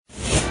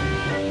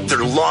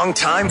your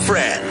longtime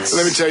friends.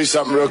 Let me tell you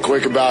something real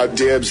quick about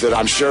Dibs that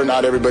I'm sure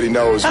not everybody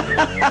knows.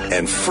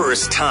 And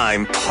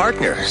first-time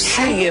partners.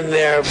 Hang in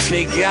there,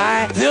 big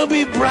guy. There'll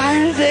be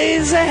brighter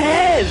days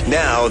ahead.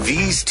 Now,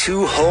 these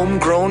two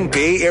homegrown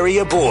Bay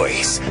Area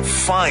boys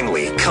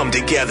finally come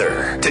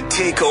together to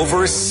take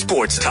over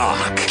sports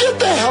talk. Get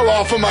the hell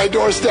off of my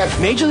doorstep.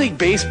 Major League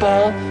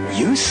Baseball,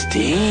 you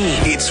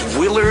stink. It's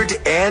Willard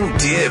and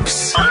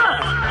Dibs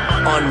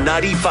on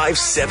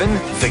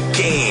 95.7 The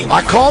Game.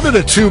 I called it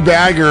a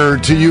two-bagger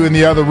to you in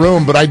the other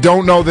room, but I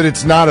don't know that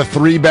it's not a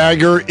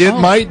three-bagger. It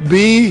might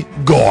be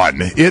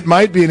gone. It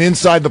might be an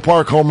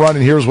inside-the-park home run,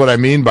 and here's what I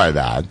mean by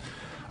that.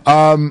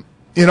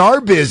 In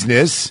our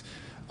business,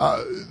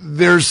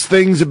 there's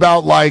things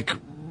about like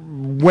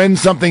when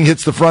something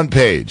hits the front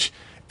page,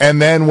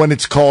 and then when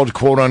it's called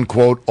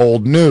quote-unquote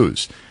old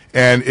news.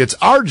 And it's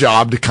our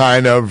job to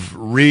kind of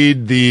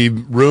read the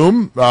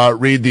room,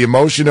 read the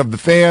emotion of the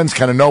fans,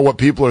 kind of know what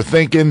people are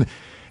thinking.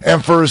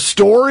 And for a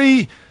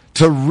story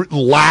to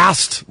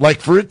last, like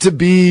for it to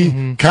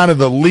be kind of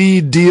the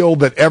lead deal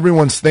that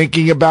everyone's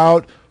thinking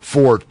about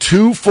for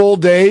 2 full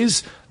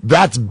days,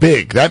 that's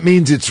big. That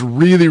means it's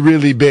really,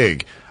 really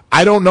big.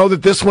 I don't know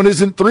that this one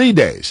isn't 3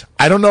 days.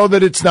 I don't know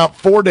that it's not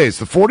 4 days.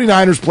 The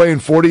 49ers play in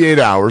 48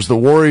 hours. The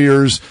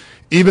Warriors,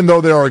 even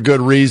though there are good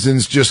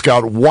reasons, just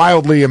got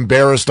wildly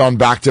embarrassed on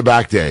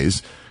back-to-back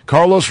days.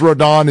 Carlos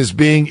Rodon is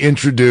being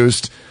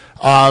introduced,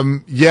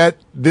 yet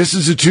this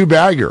is a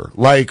two-bagger.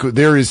 Like,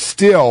 there is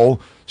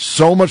still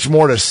so much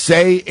more to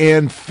say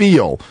and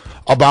feel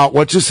about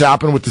what just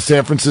happened with the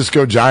San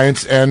Francisco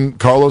Giants and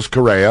Carlos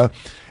Correa.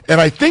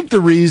 And I think the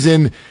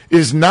reason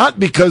is not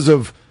because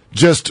of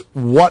just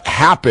what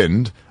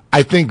happened.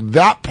 I think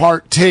that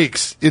part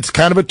it's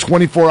kind of a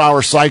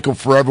 24-hour cycle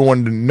for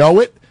everyone to know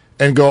it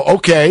and go,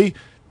 okay,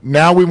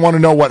 now we want to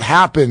know what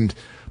happened.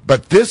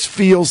 But this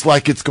feels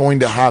like it's going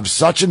to have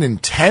such an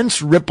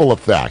intense ripple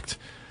effect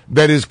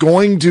that is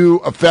going to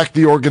affect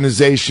the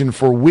organization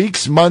for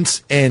weeks,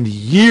 months, and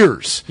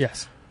years.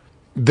 Yes.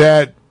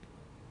 That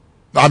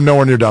I'm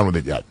nowhere near done with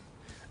it yet.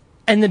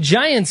 And the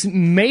Giants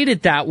made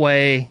it that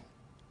way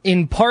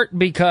in part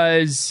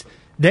because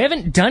they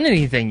haven't done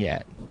anything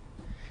yet.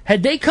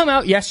 Had they come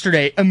out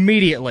yesterday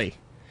immediately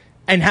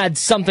and had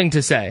something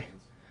to say,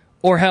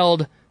 or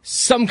held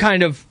some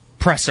kind of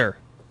presser,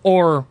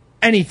 or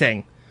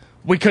anything,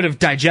 we could have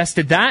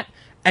digested that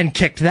and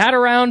kicked that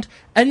around,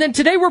 and then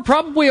today we're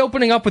probably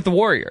opening up with the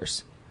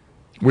Warriors.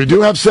 We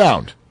do have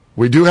sound.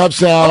 We do have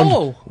sound.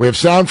 Oh. We have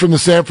sound from the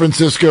San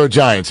Francisco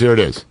Giants. Here it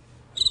is.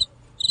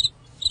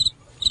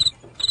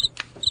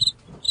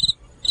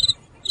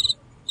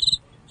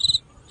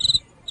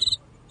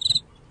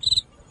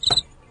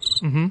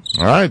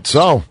 All right,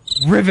 so.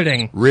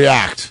 Riveting.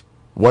 React.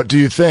 What do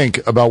you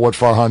think about what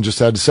Farhan just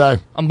had to say?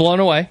 I'm blown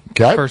away,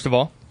 okay. First of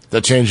all.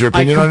 That changed your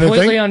opinion on anything? I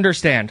completely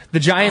understand. The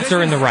Giants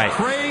are in the right.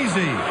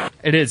 Crazy.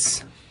 It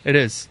is.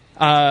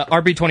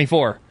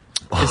 RB24.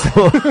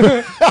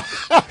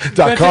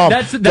 .com.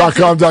 That's the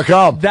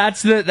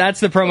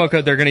promo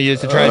code they're going to use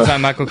to try and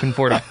sign Michael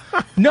Conforto.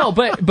 No,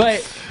 but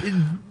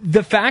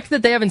the fact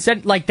that they haven't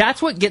said, like,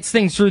 that's what gets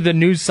things through the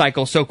news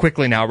cycle so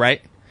quickly now,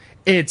 right?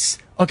 It's,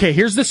 okay,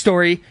 here's the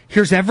story.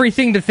 Here's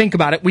everything to think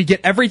about it. We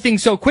get everything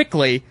so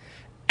quickly.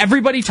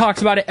 Everybody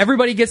talks about it.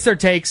 Everybody gets their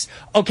takes.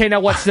 Okay, now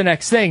what's the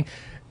next thing?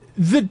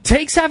 The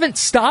takes haven't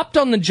stopped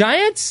on the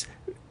Giants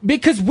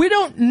because we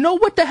don't know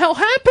what the hell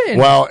happened.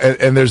 Well,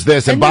 and there's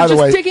this. And by the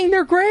way, digging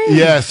their grave.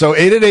 Yeah, so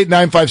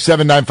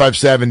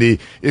 888-957-9570.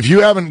 If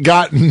you haven't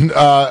gotten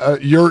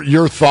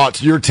your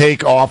thoughts, your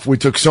take off, we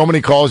took so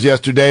many calls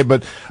yesterday,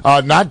 but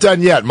not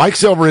done yet. Mike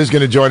Silver is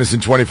going to join us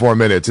in 24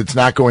 minutes. It's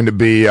not going to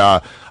be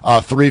 3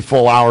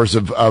 full hours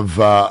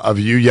of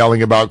you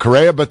yelling about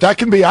Correa, but that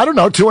can be, I don't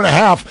know,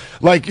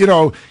 2.5. Like,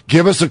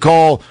 give us a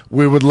call.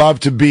 We would love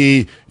to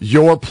be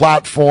your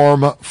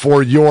platform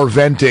for your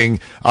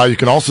venting. You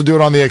can also do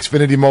it on the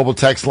Xfinity mobile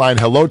text line.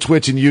 Hello,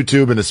 Twitch and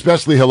YouTube, and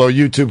especially hello,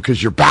 YouTube,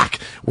 because you're back.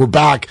 We're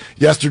back.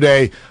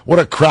 Yesterday, what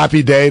a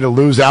crappy day to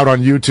lose out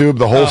on YouTube.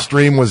 The whole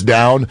stream was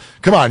down.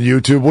 Come on,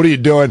 YouTube. What are you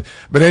doing?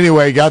 But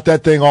anyway, got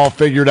that thing all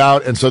figured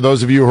out. And so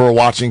those of you who are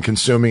watching,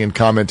 consuming, and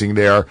commenting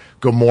there,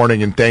 good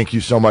morning, and thank you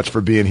so much for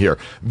being here.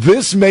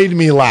 This made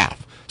me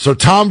laugh. So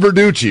Tom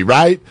Verducci,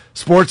 right?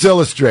 Sports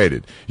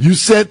Illustrated. You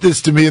sent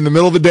this to me in the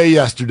middle of the day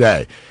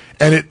yesterday.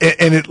 And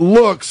it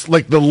looks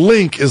like the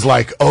link is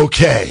like,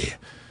 okay,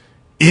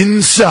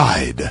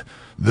 inside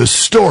the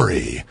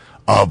story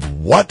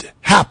of what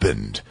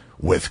happened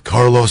with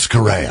Carlos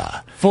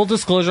Correa. Full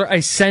disclosure,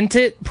 I sent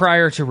it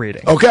prior to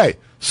reading. Okay.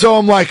 So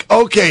I'm like,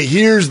 okay,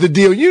 here's the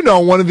deal.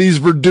 One of these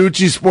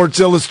Verducci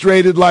Sports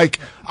Illustrated, like,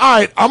 all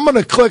right, I'm going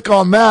to click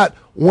on that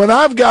when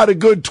I've got a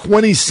good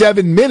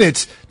 27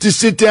 minutes to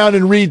sit down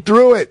and read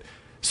through it.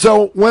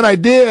 So when I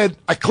did,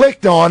 I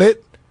clicked on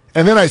it,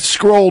 and then I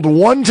scrolled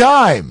one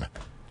time,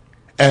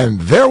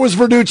 and there was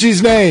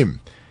Verducci's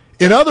name.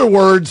 In other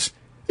words,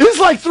 it's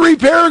like 3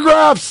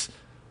 paragraphs.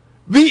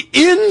 The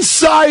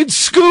inside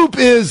scoop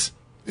is,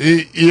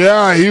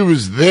 yeah, he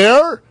was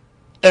there,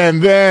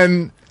 and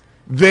then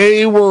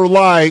they were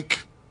like,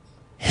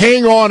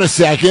 hang on a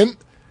second,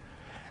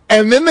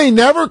 and then they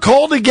never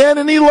called again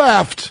and he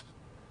left.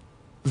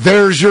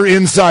 There's your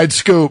inside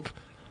scoop.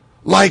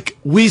 Like,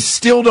 we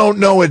still don't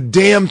know a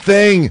damn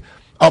thing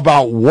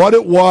about what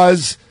it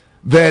was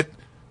that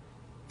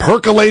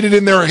percolated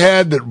in their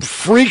head, that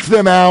freaked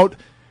them out,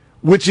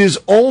 which is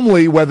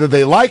only whether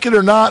they like it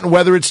or not and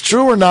whether it's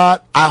true or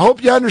not. I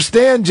hope you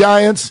understand,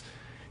 Giants.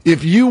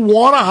 If you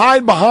want to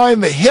hide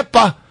behind the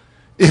HIPAA,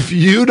 if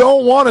you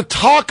don't want to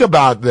talk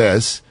about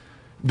this,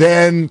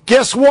 then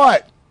guess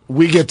what?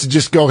 We get to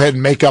just go ahead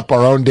and make up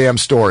our own damn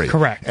story.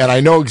 Correct. And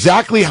I know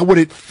exactly what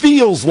it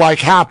feels like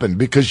happened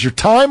because your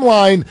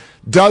timeline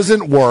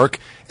doesn't work.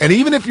 And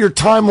even if your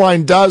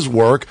timeline does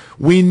work,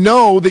 we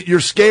know that you're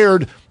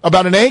scared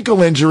about an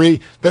ankle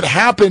injury that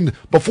happened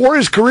before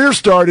his career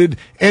started,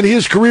 and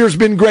his career's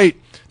been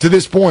great to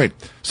this point.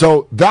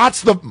 So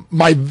that's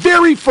my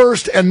very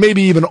first and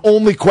maybe even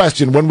only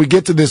question when we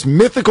get to this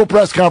mythical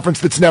press conference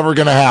that's never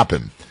going to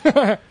happen.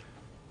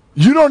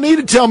 You don't need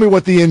to tell me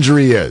what the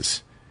injury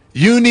is.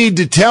 You need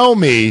to tell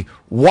me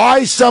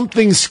why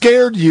something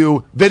scared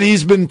you that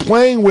he's been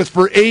playing with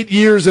for 8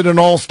 years at an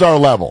all-star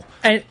level.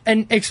 And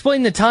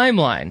explain the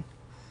timeline.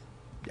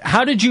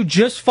 How did you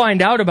just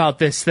find out about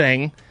this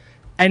thing?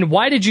 And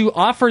why did you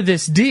offer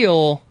this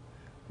deal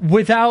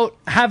without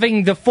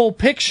having the full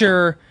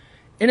picture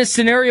in a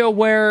scenario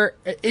where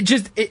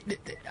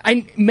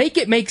I make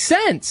it make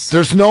sense?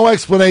 There's no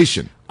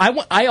explanation.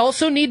 I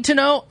also need to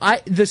know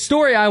the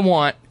story I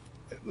want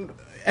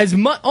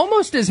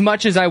almost as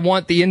much as I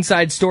want the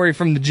inside story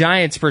from the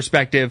Giants'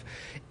 perspective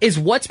is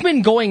what's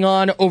been going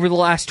on over the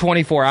last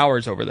 24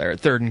 hours over there at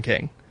 3rd and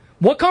King.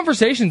 What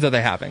conversations are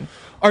they having?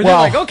 Are they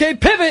like, okay,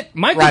 pivot,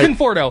 Michael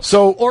Conforto?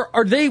 So, or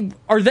are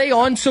they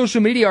on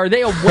social media? Are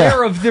they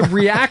aware of the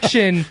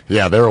reaction?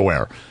 Yeah, they're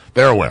aware.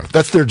 They're aware.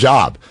 That's their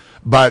job.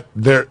 But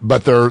their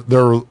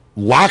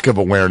lack of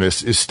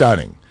awareness is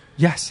stunning.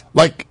 Yes.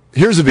 Like,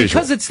 here's a visual.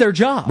 Because it's their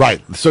job.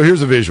 Right. So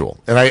here's a visual.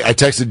 And I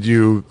texted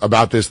you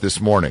about this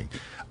morning.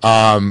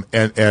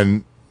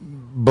 And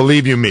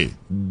believe you me,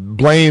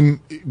 blame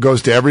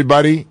goes to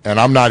everybody, and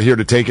I'm not here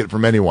to take it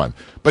from anyone.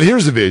 But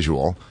here's a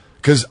visual,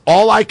 because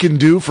all I can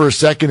do for a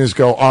second is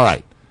go, all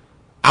right,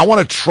 I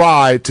want to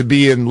try to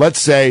be in, let's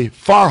say,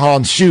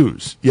 Farhan's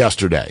shoes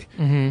yesterday.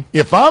 Mm-hmm.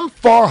 If I'm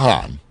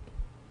Farhan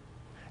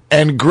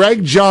and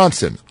Greg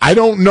Johnson, I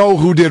don't know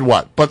who did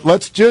what, but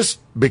let's just,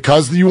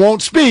 because you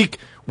won't speak,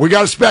 we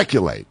got to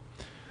speculate.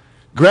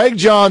 Greg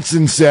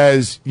Johnson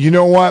says, you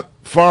know what,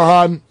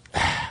 Farhan,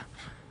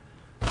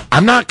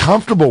 I'm not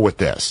comfortable with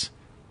this.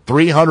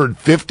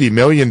 $350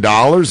 million,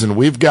 and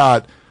we've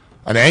got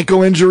an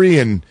ankle injury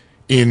in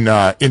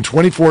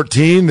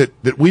 2014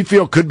 that we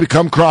feel could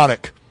become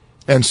chronic.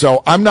 And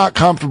so I'm not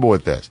comfortable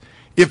with this.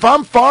 If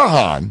I'm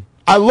Farhan,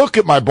 I look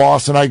at my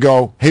boss and I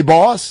go, hey,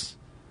 boss,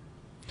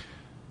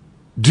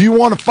 do you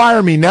want to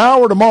fire me now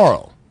or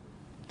tomorrow?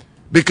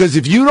 Because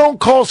if you don't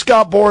call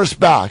Scott Boras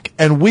back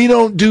and we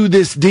don't do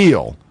this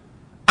deal,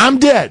 I'm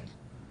dead.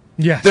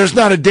 Yes. There's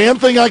not a damn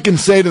thing I can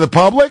say to the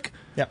public.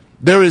 Yep.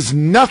 There is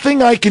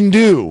nothing I can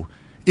do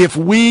if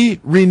we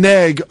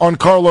renege on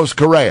Carlos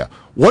Correa.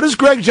 What does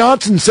Greg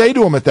Johnson say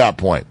to him at that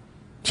point?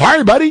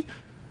 Sorry, buddy.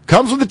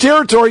 Comes with the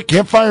territory.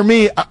 Can't fire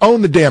me. I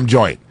own the damn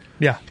joint.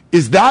 Yeah.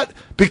 Is that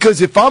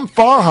because if I'm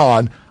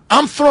Farhan,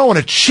 I'm throwing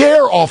a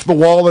chair off the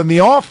wall in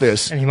the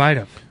office. And he might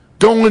have.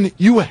 Going,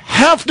 you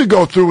have to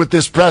go through with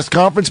this press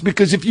conference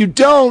because if you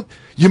don't,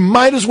 you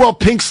might as well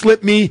pink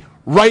slip me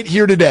right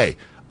here today.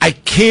 I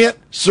can't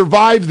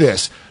survive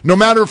this. No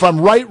matter if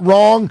I'm right,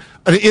 wrong,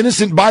 an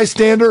innocent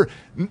bystander,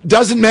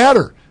 doesn't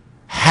matter.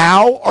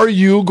 How are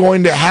you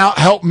going to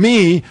help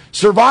me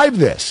survive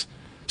this?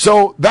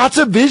 So that's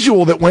a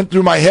visual that went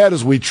through my head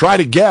as we try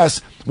to guess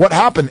what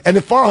happened. And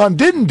if Farhan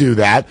didn't do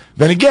that,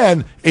 then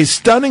again, a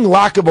stunning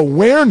lack of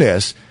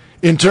awareness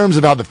in terms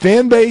of how the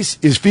fan base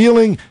is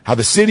feeling, how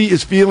the city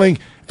is feeling,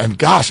 and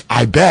gosh,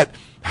 I bet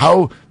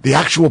how the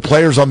actual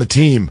players on the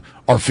team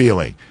are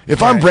feeling.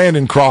 If I'm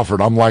Brandon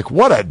Crawford, I'm like,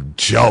 what a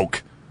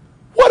joke.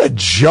 What a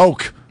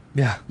joke.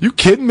 Yeah. You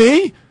kidding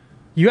me?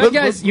 You had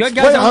guys play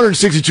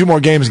 162 more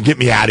games and get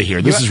me out of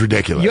here. This is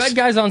ridiculous. You had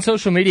guys on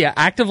social media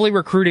actively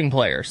recruiting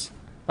players,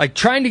 like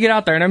trying to get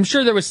out there. And I'm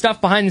sure there was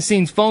stuff behind the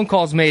scenes, phone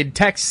calls made,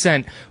 texts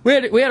sent. We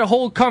had a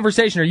whole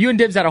conversation, or you and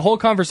Dibs had a whole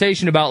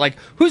conversation about like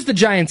who's the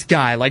Giants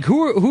guy, like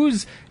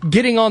who's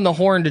getting on the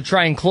horn to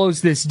try and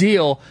close this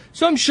deal.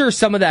 So I'm sure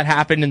some of that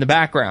happened in the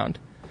background.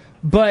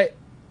 But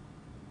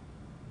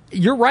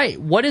you're right.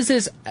 What is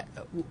this?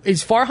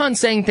 Is Farhan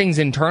saying things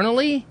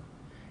internally?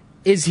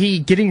 Is he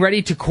getting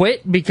ready to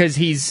quit because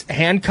he's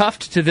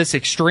handcuffed to this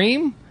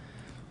extreme?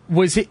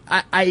 Was he?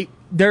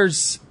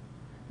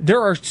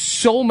 There are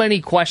so many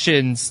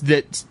questions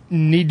that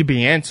need to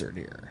be answered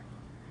here,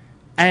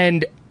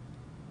 and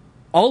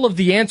all of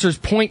the answers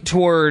point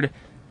toward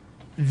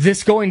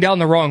this going down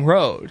the wrong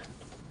road.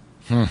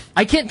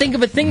 I can't think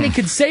of a thing they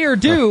could say or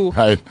do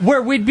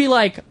where we'd be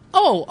like,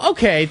 "Oh,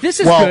 okay,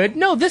 this is good."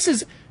 No, this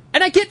is.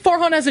 And I get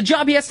Farhan has a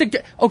job. He has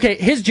to. Okay,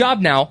 his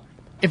job now.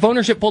 if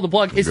ownership pulled the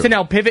plug, is to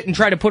now pivot and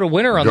try to put a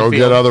winner on the Go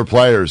field. get other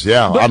players,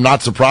 yeah. I'm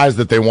not surprised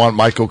that they want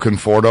Michael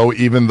Conforto,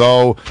 even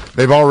though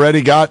they've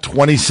already got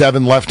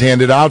 27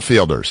 left-handed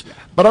outfielders.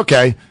 But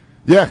okay,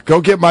 yeah,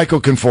 go get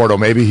Michael Conforto.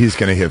 Maybe he's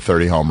going to hit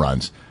 30 home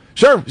runs.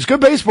 Sure, he's a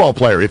good baseball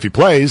player if he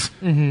plays,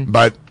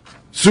 but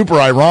super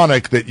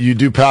ironic that you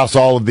do pass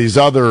all of these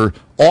other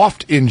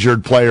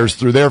oft-injured players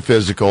through their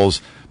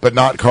physicals, but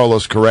not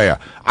Carlos Correa.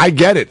 I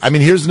get it. I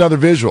mean, here's another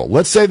visual.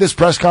 Let's say this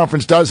press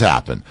conference does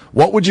happen.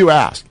 What would you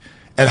ask?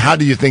 And how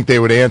do you think they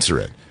would answer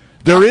it?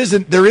 There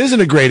isn't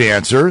a great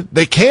answer.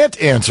 They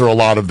can't answer a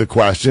lot of the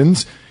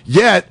questions,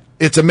 yet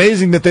it's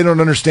amazing that they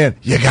don't understand.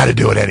 You got to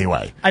do it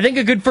anyway. I think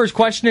a good first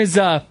question is,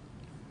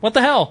 what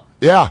the hell?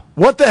 Yeah,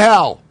 what the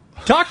hell?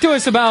 Talk to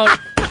us about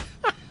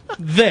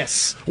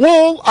this.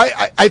 Well,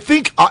 I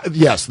think,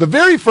 yes, the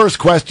very first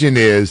question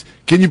is,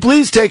 can you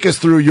please take us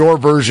through your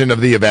version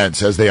of the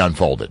events as they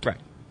unfolded?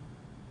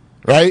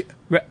 Right.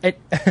 Right?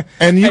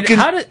 And you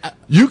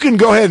can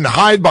go ahead and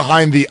hide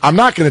behind I'm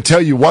not going to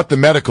tell you what the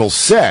medical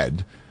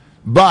said,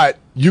 but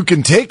you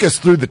can take us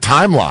through the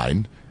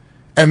timeline,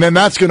 and then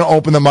that's going to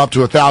open them up to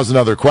 1,000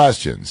 other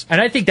questions.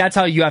 And I think that's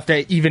how you have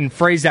to even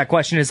phrase that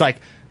question is like,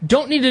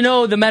 don't need to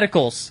know the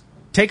medicals.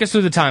 Take us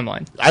through the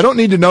timeline. I don't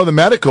need to know the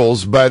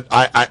medicals, but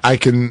I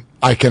can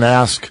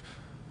ask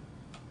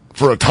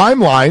for a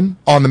timeline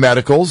on the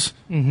medicals.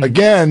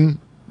 Again,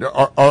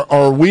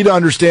 are we to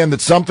understand that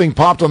something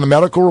popped on the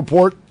medical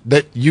report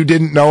that you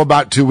didn't know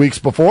about 2 weeks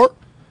before?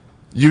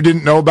 You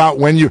didn't know about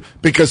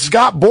because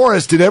Scott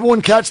Boras, did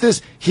everyone catch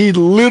this? He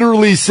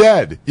literally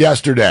said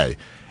yesterday,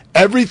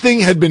 everything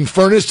had been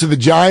furnished to the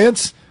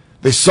Giants.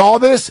 They saw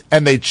this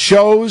and they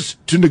chose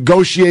to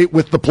negotiate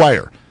with the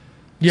player.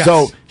 Yes.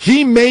 So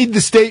he made the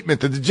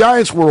statement that the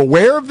Giants were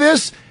aware of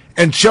this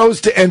and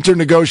chose to enter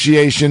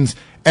negotiations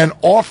and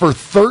offer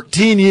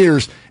 13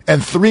 years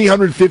and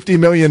 $350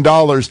 million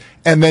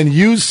and then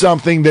use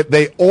something that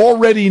they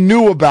already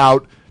knew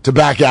about to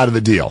back out of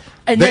the deal.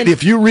 And then,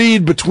 if you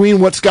read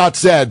between what Scott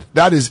said,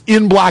 that is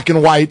in black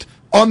and white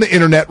on the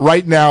internet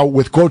right now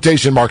with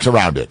quotation marks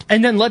around it.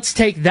 And then let's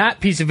take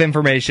that piece of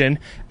information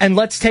and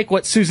let's take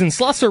what Susan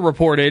Slusser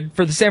reported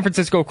for the San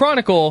Francisco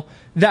Chronicle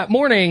that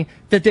morning,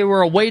 that they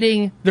were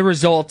awaiting the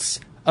results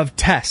of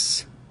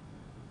tests.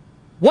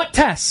 What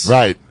tests?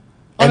 Right.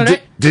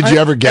 And did you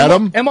ever get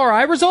them?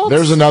 MRI results?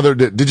 There's another.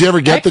 Did you ever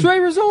get X-ray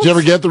results? Did you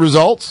ever get the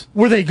results?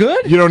 Were they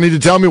good? You don't need to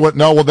tell me what.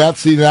 No, well,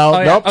 that's the now. Oh,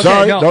 yeah. Nope, Okay,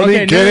 sorry, no,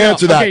 can't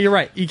answer that. Okay, you're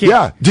right. You can't.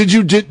 Yeah.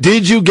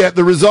 Did you get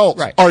the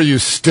results? Right. Are you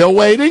still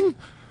waiting?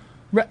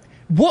 Right.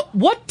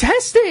 What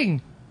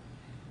testing?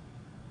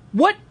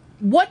 What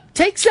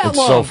takes that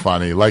long? It's so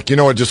funny. Like,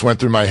 what just went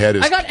through my head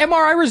is I got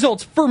MRI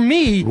results for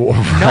me,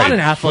 not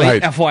an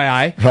athlete,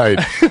 FYI.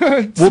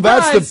 Right. Well,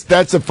 that's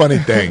the funny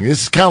thing.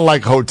 This is kind of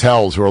like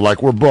hotels who are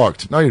like, we're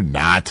booked. No, you're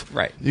not.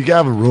 Right. You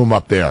have a room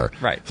up there.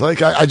 Right. It's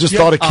like I just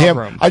thought of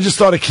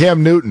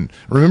Cam Newton.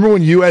 Remember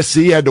when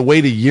USC had to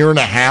wait a year and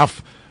a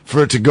half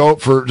for it to go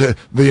for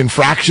the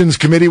infractions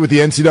committee with the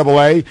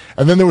NCAA,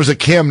 and then there was a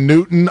Cam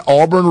Newton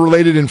Auburn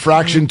related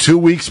infraction 2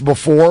 weeks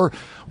before?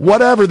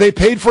 Whatever, they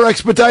paid for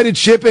expedited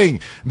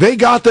shipping. They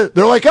got they're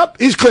like,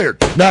 he's cleared.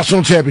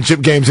 National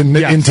championship games in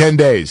 10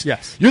 days.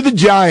 Yes. You're the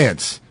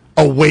Giants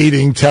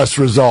awaiting test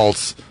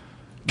results.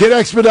 Get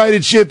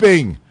expedited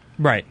shipping.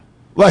 Right.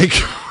 Like,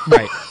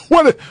 right.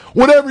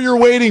 Whatever you're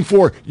waiting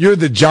for, you're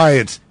the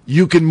Giants.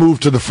 You can move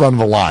to the front of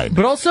the line.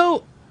 But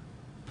also,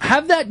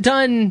 have that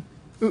done.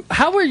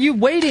 How are you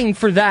waiting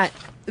for that?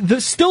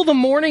 Still the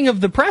morning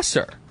of the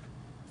presser.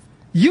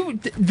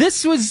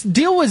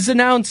 Deal was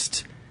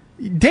announced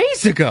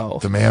days ago.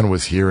 The man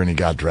was here and he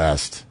got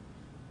dressed.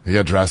 He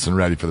got dressed and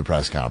ready for the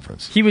press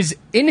conference. He was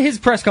in his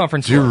press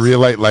conference. Do you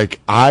realize,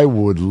 I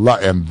would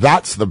love, and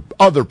that's the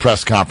other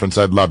press conference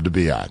I'd love to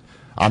be at.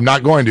 I'm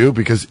not going to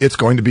because it's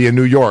going to be in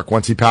New York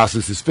once he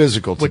passes his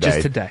physical today. Which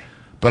is today.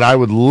 But I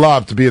would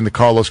love to be in the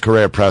Carlos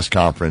Correa press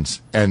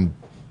conference and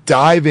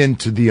dive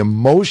into the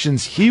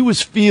emotions he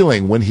was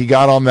feeling when he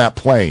got on that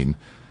plane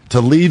to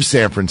leave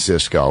San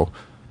Francisco,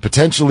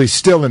 potentially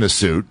still in a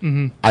suit.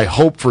 Mm-hmm. I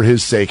hope for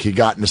his sake he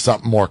got into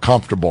something more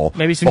comfortable.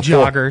 Maybe some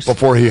joggers.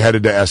 Before he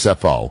headed to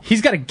SFO.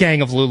 He's got a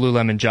gang of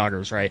Lululemon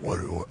joggers, right?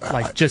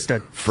 Like just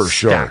a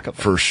stack of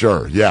them. For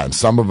sure. Yeah, and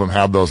some of them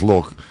have those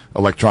little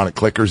electronic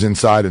clickers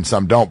inside and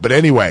some don't. But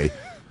anyway,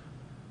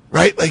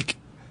 right? Like,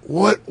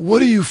 what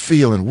are you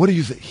feeling? What do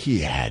you think? He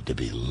had to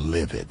be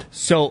livid.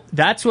 So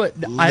that's what...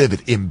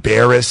 Livid,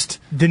 embarrassed.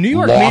 The New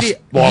York media...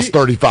 Lost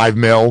 35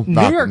 mil.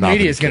 New York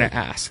media is going to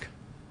ask.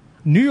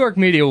 New York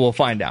media will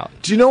find out.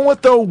 Do you know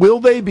what, though?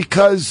 Will they?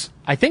 Because...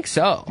 I think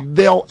so.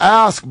 They'll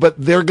ask, but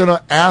they're going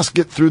to ask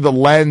it through the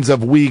lens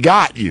of we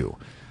got you.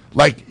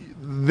 Like,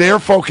 their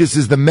focus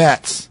is the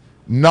Mets,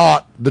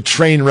 not the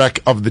train wreck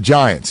of the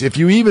Giants. If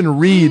you even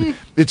read,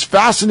 it's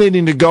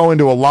fascinating to go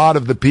into a lot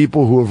of the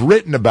people who have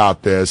written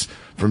about this,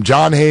 from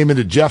John Heyman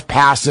to Jeff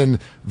Passan,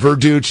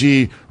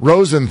 Verducci,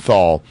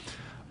 Rosenthal.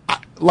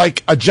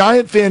 Like, a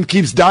Giant fan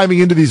keeps diving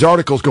into these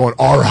articles going,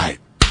 all right,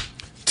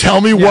 tell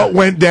me what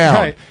went down.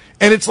 Right.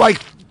 And it's like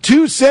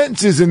 2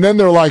 sentences, and then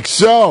they're like,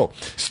 so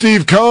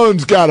Steve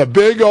Cohen's got a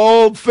big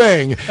old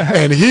thing,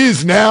 and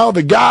he's now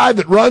the guy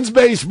that runs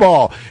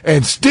baseball.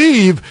 And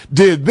Steve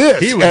did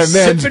this. He was and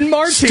then sipping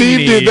martinis.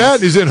 Steve did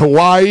that. He's in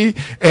Hawaii,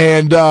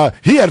 and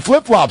he had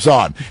flip-flops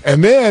on.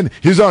 And then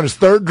he was on his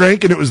 3rd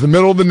drink, and it was the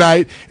middle of the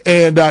night,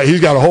 and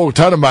he's got a whole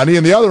ton of money.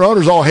 And the other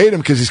owners all hate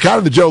him because he's kind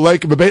of the Joe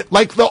Lacob of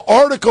like the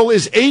article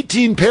is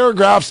 18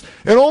 paragraphs,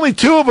 and only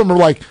 2 of them are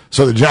like,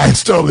 so the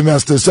Giants totally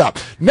messed this up.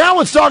 Now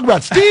let's talk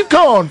about Steve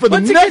Cohen for the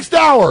next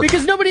hour.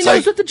 Because nobody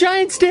knows what the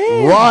Giants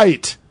did.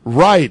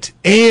 Right.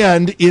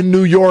 And in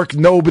New York,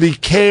 nobody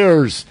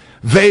cares.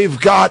 They've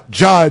got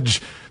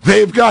Judge.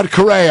 They've got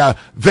Correa.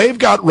 They've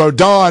got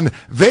Rodon.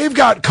 They've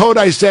got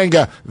Kodai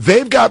Senga.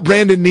 They've got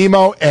Brandon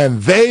Nimmo.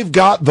 And they've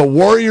got the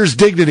Warriors'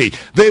 dignity.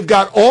 They've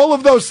got all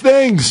of those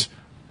things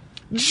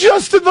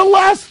just in the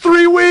last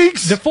 3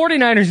 weeks. The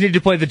 49ers need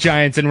to play the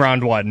Giants in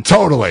round 1.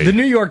 Totally. The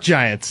New York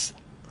Giants.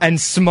 And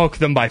smoke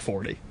them by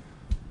 40.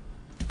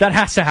 That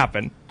has to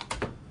happen.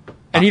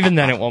 And even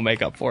then, it won't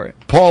make up for it.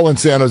 Paul in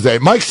San Jose.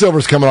 Mike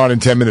Silver's coming on in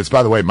 10 minutes.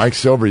 By the way, Mike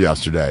Silver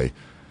yesterday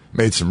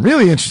made some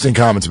really interesting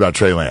comments about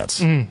Trey Lance.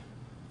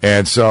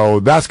 And so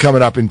that's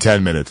coming up in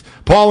 10 minutes.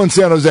 Paul in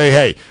San Jose,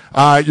 hey,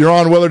 you're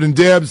on Willard and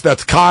Dibs.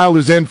 That's Kyle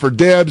who's in for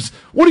Dibs.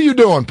 What are you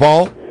doing,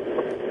 Paul?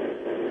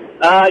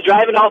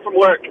 Driving home from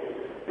work.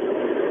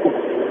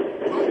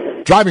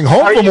 Driving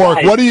home from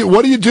work. What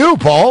do you do,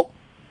 Paul?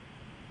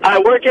 I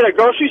work at a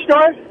grocery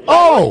store.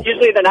 Oh.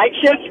 Usually the night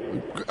shift.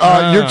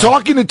 You're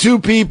talking to 2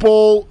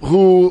 people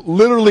who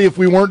literally, if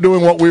we weren't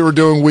doing what we were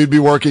doing, we'd be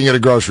working at a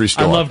grocery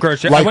store. I love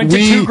grocery. Like I went to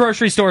 2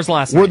 grocery stores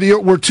last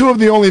night. We're 2 of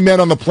the only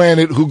men on the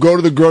planet who go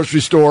to the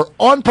grocery store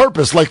on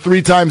purpose, like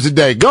 3 times a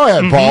day. Go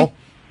ahead, Paul.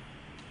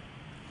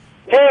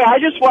 Hey,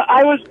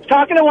 I was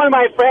talking to one of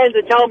my friends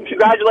and tell him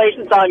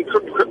congratulations on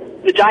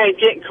the Giants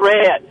getting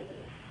Correa.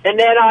 And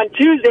then on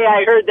Tuesday,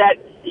 I heard that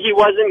he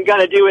wasn't going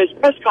to do his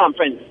press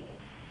conference.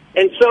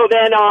 And so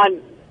then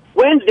on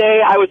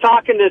Wednesday, I was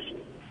talking to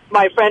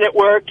my friend at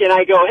work, and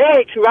I go,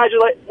 "Hey,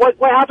 congratulations!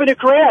 What happened to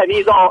Correa?" And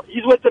he's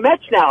with the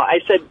Mets now.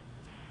 I said,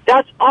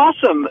 "That's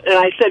awesome!" And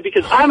I said,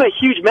 because I'm a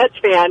huge Mets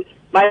fan,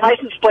 my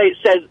license plate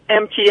says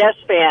MTS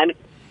fan.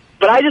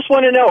 But I just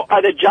want to know: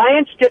 are the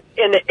Giants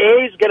and the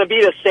A's going to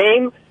be the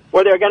same,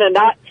 where they're going to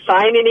not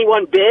sign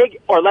anyone big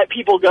or let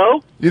people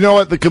go? You know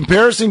what? The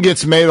comparison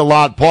gets made a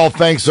lot. Paul,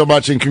 thanks so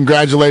much, and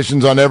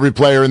congratulations on every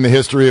player in the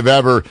history of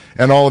ever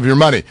and all of your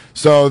money.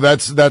 So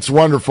that's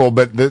wonderful.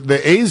 But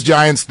the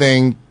A's-Giants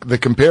thing, the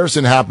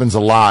comparison happens a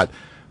lot.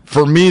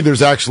 For me,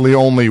 there's actually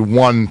only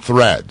one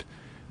thread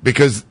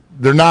because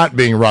they're not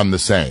being run the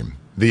same.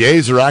 The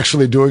A's are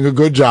actually doing a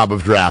good job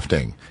of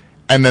drafting,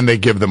 and then they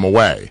give them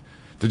away.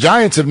 The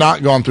Giants have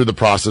not gone through the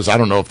process. I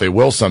don't know if they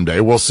will someday.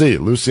 We'll see.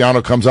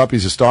 Luciano comes up,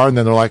 he's a star, and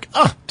then they're like,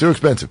 too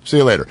expensive. See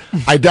you later.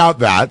 I doubt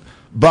that,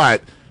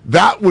 but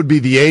that would be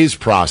the A's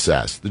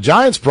process. The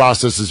Giants'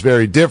 process is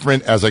very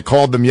different. As I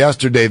called them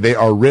yesterday, they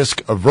are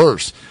risk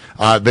averse.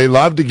 They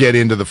love to get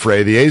into the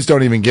fray. The A's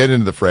don't even get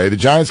into the fray. The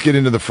Giants get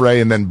into the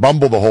fray and then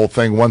bumble the whole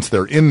thing once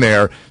they're in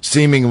there,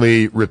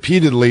 seemingly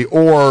repeatedly,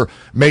 or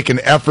make an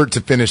effort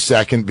to finish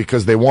second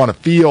because they want to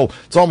feel,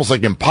 it's almost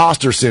like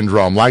imposter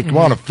syndrome, like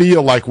want to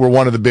feel like we're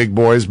one of the big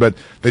boys, but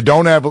they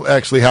don't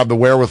actually have the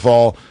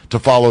wherewithal to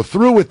follow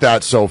through with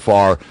that so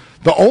far.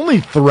 The only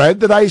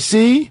thread that I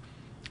see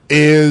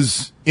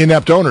is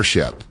inept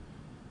ownership.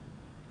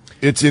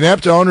 It's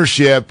inept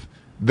ownership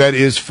that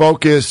is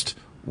focused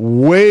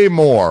way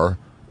more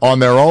on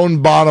their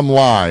own bottom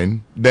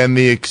line than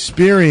the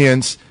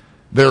experience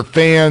their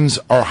fans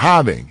are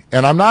having.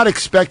 And I'm not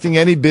expecting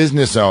any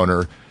business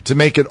owner to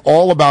make it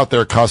all about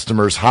their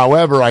customers.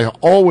 However, I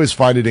always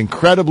find it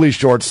incredibly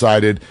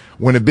short-sighted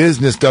when a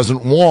business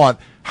doesn't want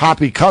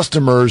happy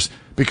customers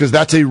because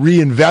that's a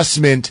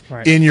reinvestment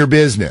in your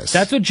business.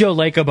 That's what Joe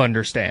Lacob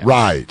understands.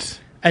 Right.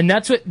 And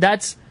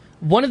that's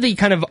one of the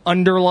kind of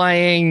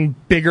underlying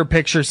bigger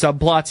picture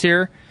subplots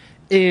here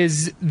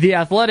is The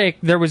Athletic.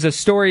 There was a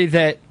story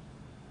that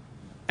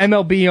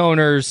MLB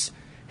owners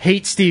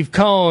hate Steve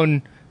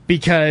Cohen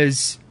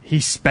because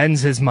he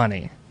spends his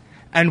money.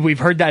 And we've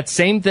heard that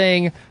same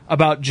thing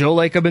about Joe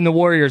Lacob and the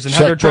Warriors and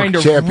how they're trying to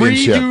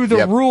redo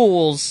the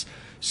rules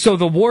so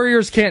the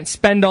Warriors can't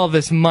spend all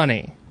this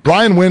money.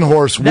 Brian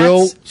Windhorst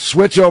will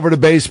switch over to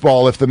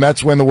baseball if the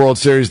Mets win the World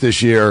Series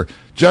this year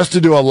just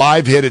to do a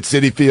live hit at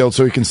Citi Field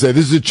so he can say,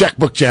 this is a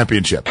checkbook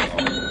championship.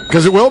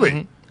 Because it will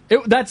be.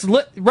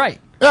 Right.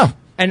 Yeah.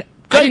 And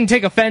I didn't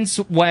take offense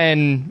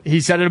when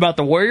he said it about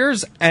the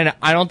Warriors, and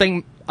I don't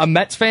think a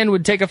Mets fan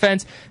would take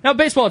offense. Now,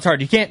 baseball, it's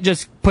hard. You can't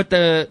just put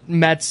the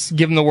Mets,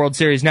 give them the World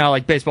Series now,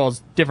 like baseball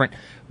is different.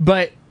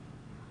 But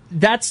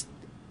that's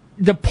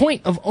the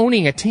point of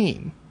owning a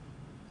team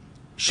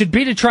should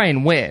be to try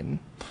and win.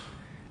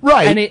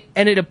 Right.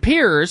 And it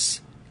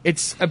appears,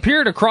 it's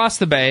appeared across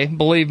the bay,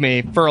 believe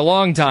me, for a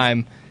long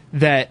time,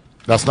 that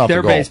that's not their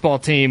the goal. baseball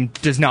team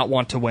does not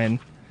want to win.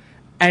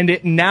 And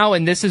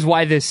and this is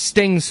why this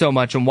stings so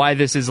much and why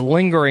this is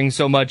lingering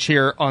so much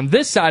here on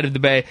this side of the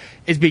bay,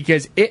 is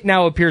because it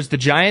now appears the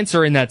Giants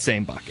are in that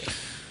same bucket.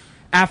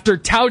 After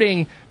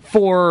touting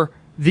for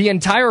the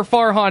entire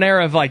Farhan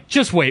era of like,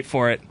 just wait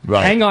for it.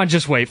 Right. Hang on,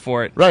 just wait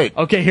for it. Right.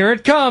 Okay, here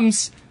it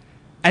comes.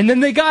 And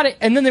then they got it,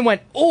 and then they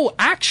went, oh,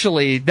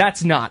 actually,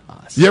 that's not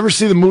us. You ever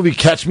see the movie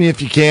Catch Me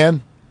If You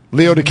Can?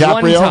 Leo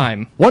DiCaprio? One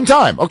time. One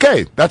time.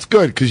 Okay, that's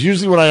good, because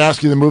usually when I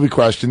ask you the movie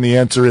question, the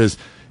answer is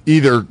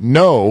either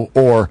no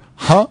or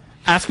huh?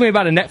 Ask me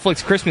about a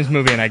Netflix Christmas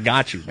movie, and I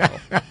got you, bro.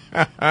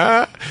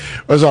 I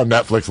was on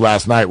Netflix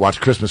last night,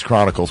 watched Christmas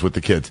Chronicles with the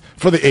kids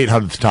for the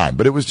 800th time,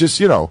 but it was just,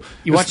 You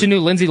watch a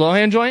new Lindsay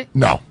Lohan joint?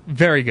 No.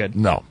 Very good.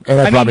 No,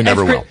 and I probably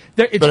never will.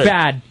 It's But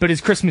bad, but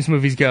as Christmas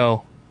movies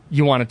go,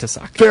 you want it to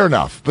suck. Fair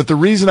enough, but the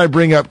reason I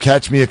bring up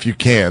Catch Me If You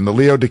Can, the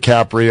Leo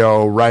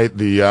DiCaprio, right,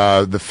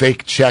 the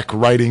fake check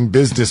writing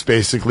business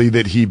basically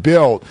that he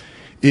built,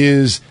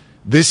 is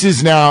this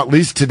is now, at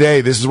least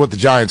today, this is what the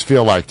Giants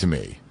feel like to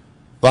me.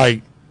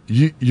 Like,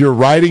 you're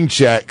writing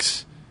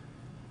checks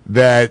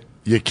that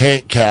you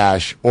can't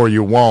cash or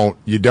you won't.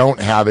 You don't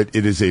have it.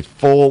 It is a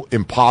full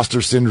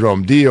imposter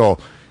syndrome deal.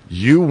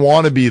 You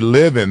want to be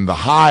living the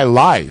high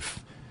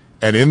life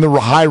and in the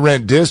high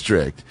rent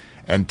district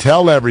and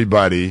tell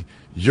everybody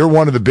you're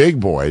one of the big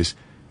boys.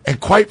 And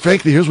quite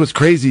frankly, here's what's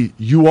crazy.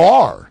 You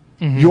are.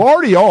 Mm-hmm. You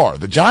already are.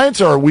 The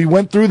Giants are, we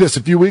went through this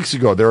a few weeks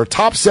ago. They're a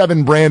top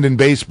 7 brand in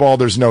baseball.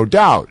 There's no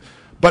doubt.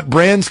 But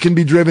brands can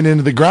be driven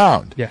into the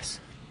ground. Yes.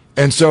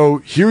 And so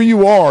here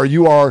you are.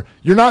 You're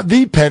not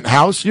the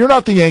Penthouse. You're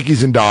not the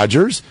Yankees and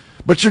Dodgers,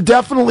 but you're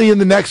definitely in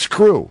the next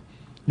crew.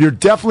 You're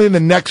definitely in the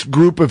next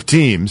group of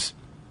teams.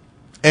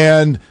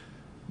 And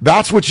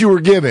that's what you were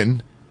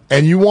given.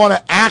 And you want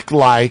to act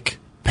like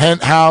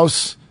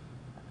Penthouse,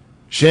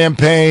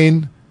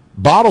 champagne,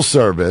 bottle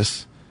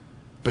service.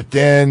 But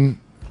then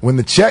when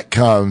the check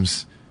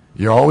comes,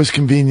 you're always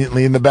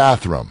conveniently in the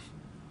bathroom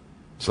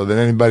so that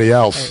anybody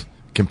else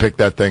can pick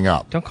that thing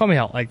up. Don't call me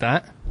out like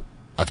that.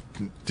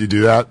 Do you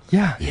do that?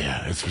 Yeah.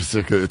 Yeah, it's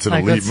an like, elite let's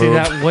move. See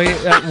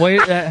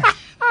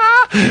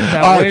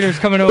that waiter's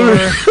coming over.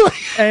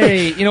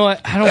 Hey, you know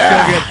what? I don't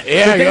feel good.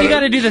 Yeah, but then you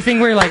got to do the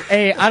thing where you're like,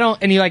 hey, I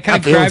don't, and you like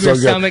kind of grab your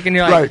stomach and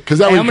you're like, right, because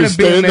that hey, way I'm you going can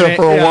to be stay in there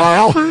for a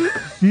while.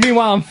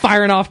 Meanwhile, I'm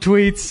firing off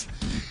tweets.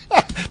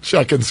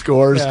 Checking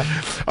scores.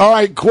 Yeah. All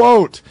right,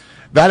 quote.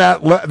 That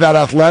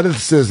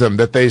athleticism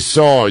that they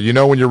saw,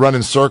 when you're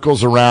running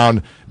circles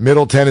around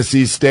Middle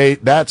Tennessee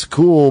State, that's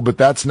cool, but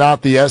that's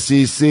not the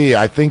SEC.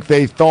 I think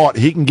they thought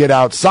he can get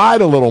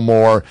outside a little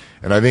more,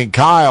 and I think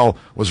Kyle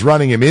was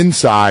running him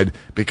inside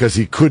because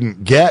he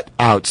couldn't get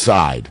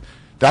outside.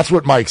 That's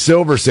what Mike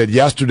Silver said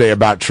yesterday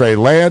about Trey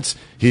Lance.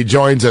 He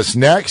joins us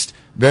next.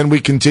 Then we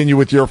continue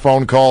with your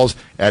phone calls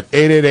at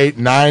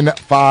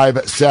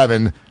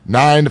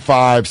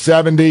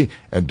 888-957-9570.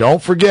 And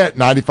don't forget,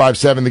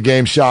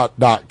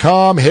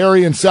 957thegameshot.com.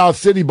 Harry in South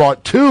City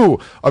bought 2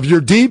 of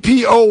your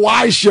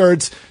DPOY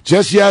shirts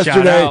just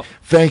yesterday.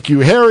 Thank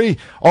you, Harry.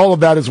 All of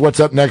that is what's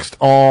up next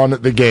on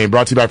The Game.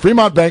 Brought to you by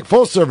Fremont Bank.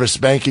 Full service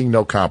banking,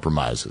 no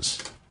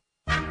compromises.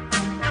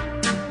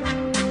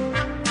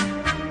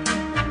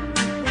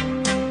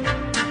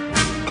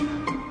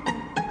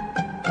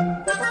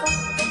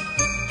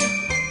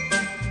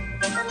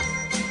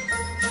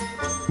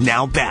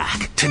 Now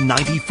back to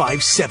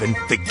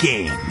 95.7 The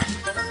Game.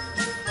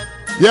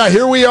 Yeah,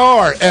 here we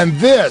are. And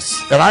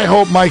I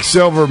hope, Mike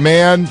Silver,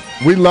 man,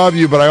 we love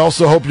you, but I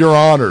also hope you're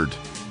honored.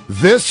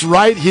 This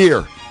right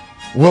here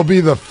will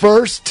be the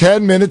first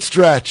 10-minute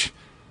stretch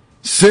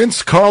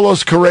since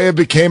Carlos Correa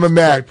became a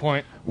Met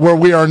where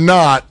we are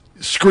not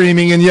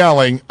screaming and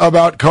yelling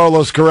about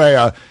Carlos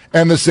Correa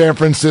and the San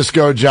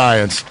Francisco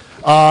Giants.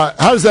 How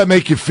does that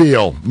make you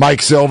feel,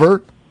 Mike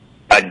Silver?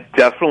 I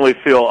definitely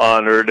feel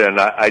honored, and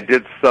I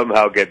did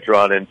somehow get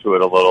drawn into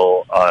it a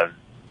little on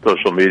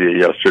social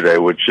media yesterday,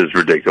 which is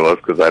ridiculous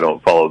because I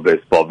don't follow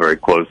baseball very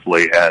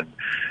closely. And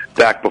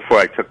back before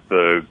I took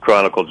the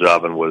Chronicle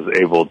job and was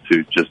able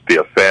to just be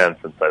a fan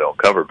since I don't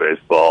cover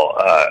baseball,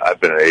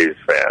 I've been an A's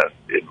fan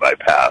in my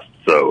past.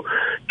 So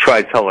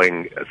try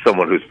telling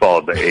someone who's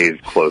followed the A's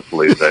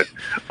closely that,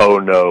 oh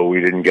no, we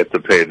didn't get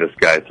to pay this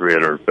guy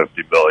 $350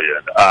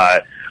 million.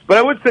 But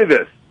I would say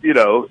this,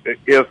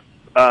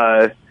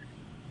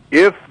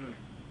 if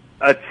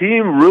a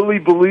team really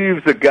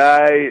believes a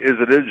guy is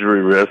an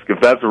injury risk, if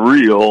that's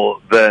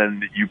real,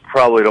 then you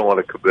probably don't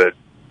want to commit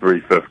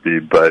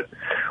 $350, but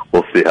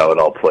we'll see how it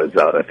all plays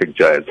out. I think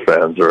Giants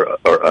fans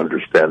are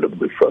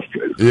understandably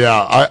frustrated.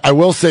 Yeah, I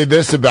will say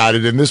this about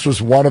it, and this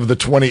was one of the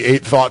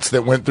 28 thoughts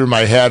that went through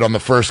my head on the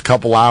first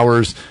couple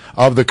hours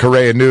of the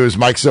Correa News.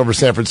 Mike Silver,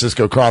 San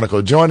Francisco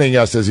Chronicle, joining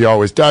us as he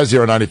always does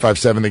here on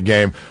 95.7 The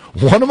Game.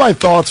 One of my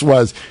thoughts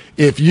was,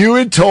 if you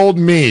had told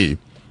me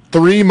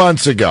 3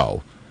 months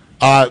ago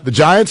the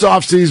Giants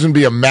offseason would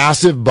be a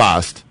massive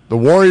bust, the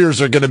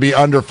Warriors are going to be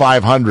under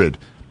 500,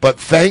 but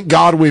thank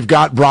God we've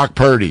got Brock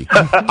Purdy.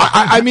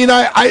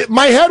 I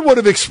my head would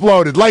have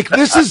exploded. Like,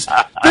 this is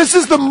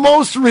the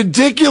most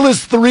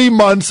ridiculous 3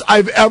 months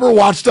I've ever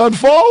watched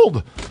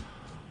unfold.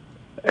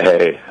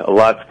 Hey, a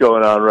lot's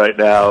going on right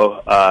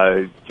now.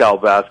 Cal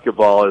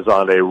basketball is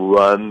on a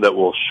run that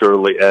will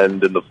surely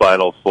end in the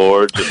Final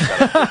Four.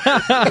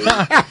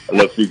 I don't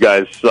know if you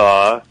guys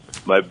saw.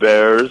 My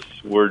Bears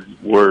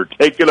were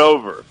taking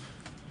over.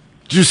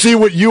 Did you see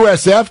what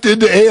USF did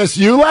to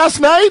ASU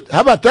last night?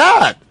 How about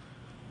that?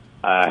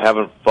 I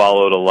haven't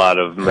followed a lot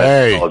of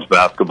men's college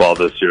basketball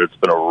this year. It's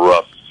been a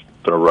rough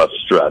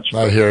stretch.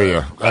 I hear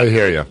you.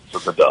 For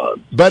the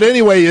Dons. But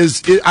anyway,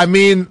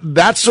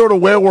 that's sort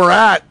of where we're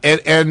at,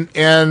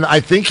 and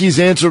I think he's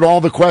answered all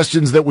the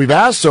questions that we've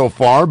asked so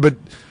far. But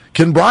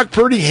can Brock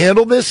Purdy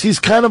handle this? He's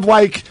kind of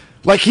like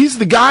he's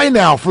the guy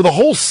now for the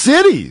whole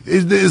city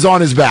is on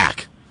his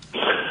back.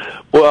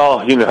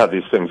 Well, you know how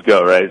these things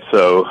go, right?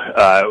 So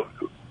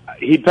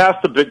he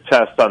passed a big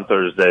test on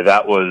Thursday.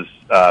 That was,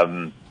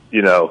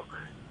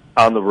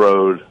 on the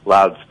road,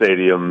 loud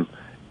stadium,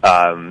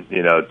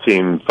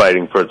 team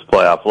fighting for its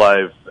playoff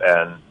life,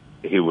 and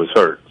he was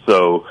hurt.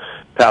 So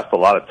passed a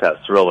lot of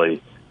tests,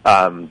 really.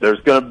 There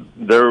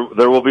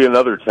will be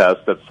another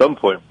test at some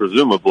point,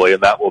 presumably,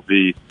 and that will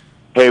be,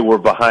 hey, we're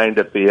behind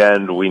at the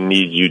end. We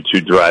need you to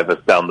drive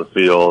us down the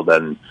field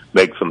and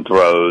make some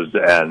throws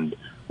and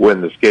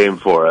win this game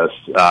for us.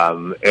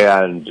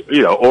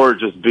 Or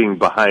just being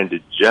behind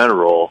in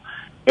general.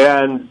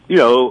 And,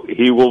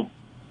 he will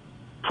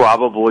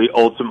probably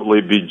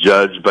ultimately be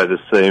judged by the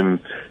same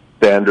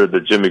standard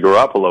that Jimmy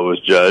Garoppolo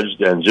was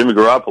judged. And Jimmy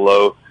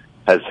Garoppolo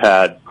has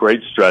had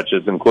great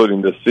stretches,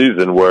 including this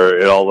season, where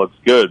it all looks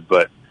good.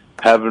 But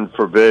heaven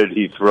forbid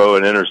he throw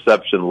an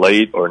interception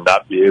late or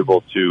not be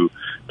able to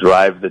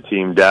drive the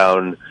team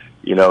down,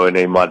 in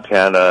a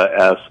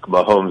Montana-esque,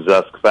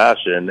 Mahomes-esque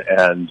fashion.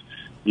 And,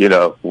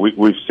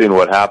 we've seen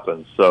what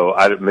happens. So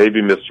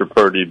maybe Mr.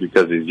 Purdy,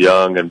 because he's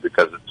young and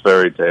because it's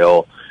fairy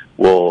tale,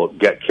 will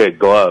get kid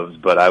gloves.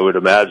 But I would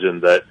imagine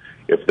that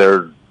if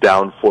they're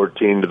down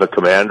 14 to the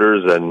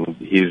Commanders and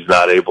he's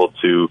not able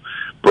to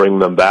bring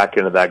them back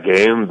into that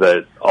game,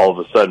 that all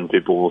of a sudden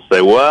people will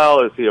say,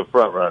 well, is he a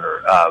front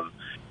runner?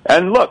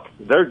 And look,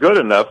 they're good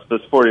enough,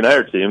 this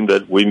 49er team,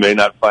 that we may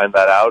not find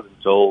that out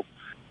until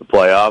the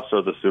playoffs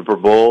or the Super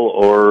Bowl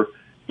or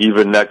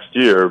even next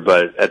year.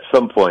 But at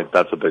some point,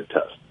 that's a big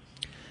test.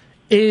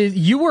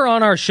 You were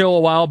on our show a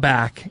while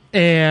back,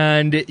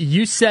 and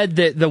you said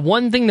that the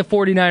one thing the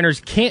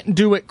 49ers can't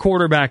do at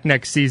quarterback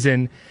next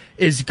season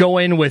is go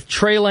in with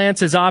Trey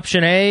Lance as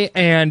option A,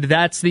 and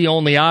that's the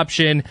only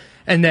option,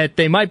 and that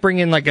they might bring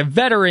in like a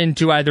veteran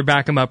to either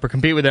back him up or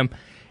compete with him.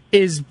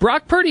 Is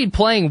Brock Purdy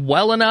playing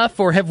well enough,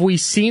 or have we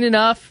seen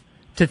enough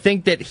to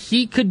think that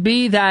he could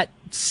be that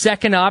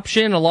second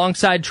option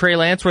alongside Trey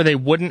Lance where they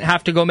wouldn't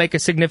have to go make a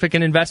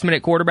significant investment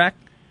at quarterback?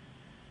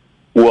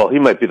 Well, he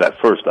might be that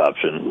first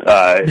option.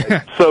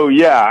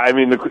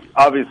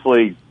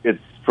 Obviously it's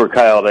for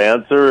Kyle to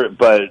answer,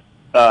 but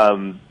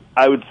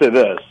I would say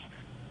this.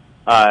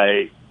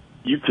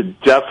 You could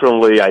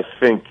definitely, I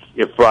think,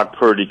 if Brock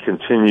Purdy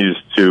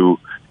continues to,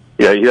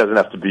 he doesn't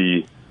have to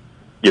be,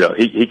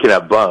 he can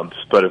have bumps,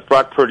 but if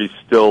Brock Purdy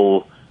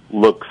still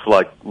looks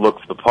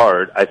the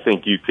part, I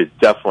think you could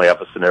definitely have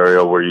a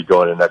scenario where you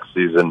go into next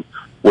season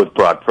with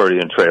Brock Purdy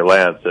and Trey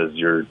Lance as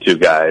your two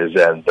guys,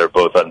 and they're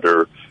both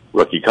under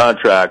rookie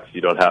contracts.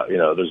 You don't have,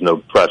 there's no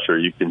pressure.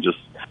 You can just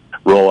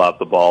roll out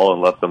the ball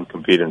and let them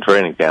compete in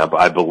training camp.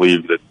 I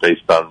believe that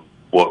based on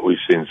what we've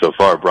seen so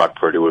far, Brock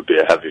Purdy would be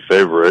a heavy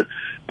favorite,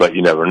 but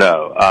you never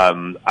know.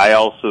 I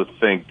also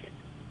think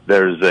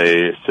there's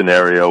a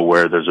scenario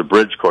where there's a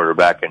bridge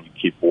quarterback and you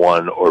keep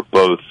one or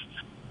both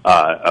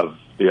of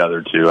the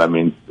other two. I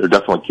mean, they're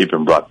definitely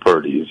keeping Brock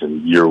Purdy. He's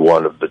in year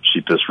one of the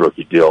cheapest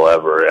rookie deal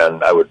ever,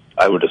 and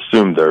I would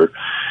assume they're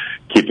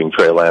keeping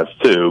Trey Lance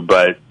too.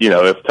 But,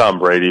 if Tom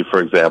Brady,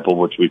 for example,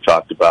 which we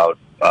talked about,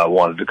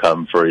 wanted to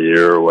come for a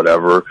year or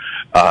whatever,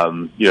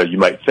 you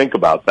might think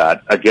about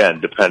that, again,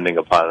 depending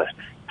upon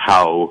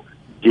how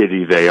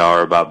giddy they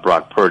are about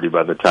Brock Purdy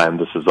by the time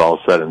this is all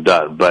said and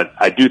done. But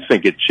I do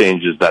think it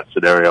changes that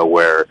scenario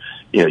where,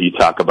 you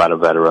talk about a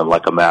veteran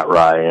like a Matt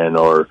Ryan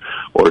or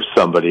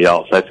somebody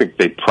else. I think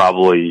they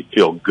probably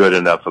feel good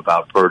enough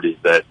about Purdy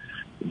that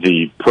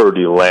the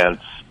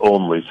Purdy-Lance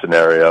only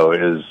scenario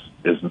is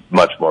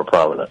much more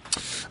prominent.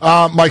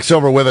 Mike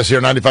Silver with us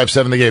here,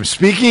 95.7 The Game.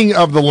 Speaking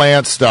of the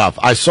Lance stuff,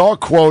 I saw a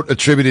quote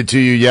attributed to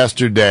you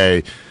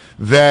yesterday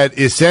that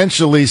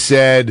essentially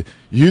said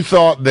you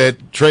thought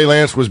that Trey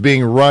Lance was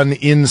being run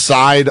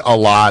inside a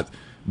lot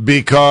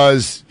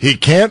because he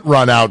can't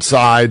run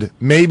outside,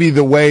 maybe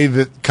the way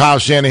that Kyle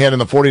Shanahan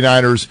and the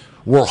 49ers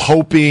were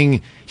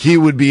hoping he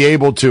would be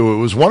able to. It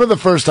was one of the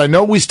first, I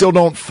know we still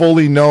don't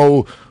fully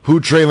know who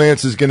Trey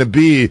Lance is going to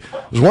be. It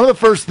was one of the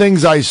first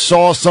things I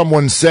saw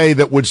someone say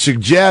that would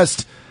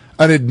suggest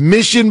an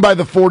admission by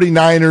the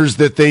 49ers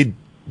that they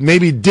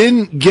maybe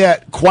didn't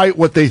get quite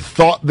what they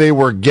thought they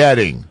were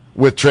getting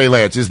with Trey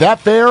Lance. Is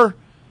that fair?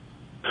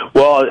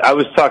 Well, I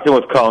was talking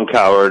with Colin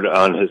Cowherd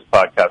on his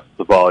podcast,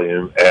 The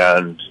Volume,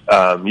 and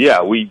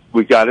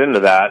we got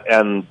into that.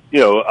 And,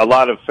 a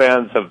lot of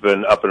fans have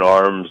been up in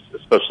arms,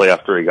 especially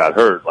after he got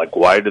hurt. Like,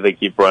 why do they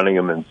keep running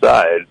him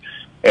inside?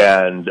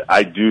 And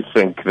I do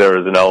think there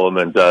is an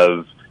element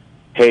of,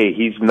 hey,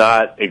 he's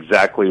not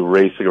exactly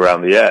racing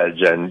around the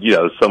edge. And,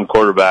 some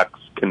quarterbacks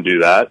can do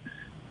that.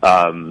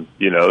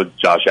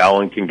 Josh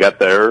Allen can get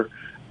there.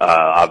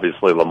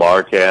 Obviously,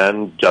 Lamar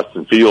can.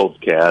 Justin Fields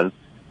can.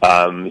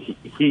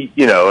 He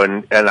you know,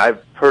 and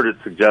I've heard it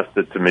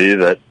suggested to me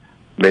that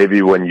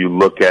maybe when you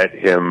look at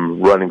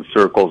him running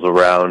circles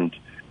around,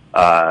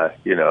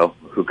 you know,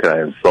 who can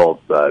I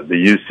insult? The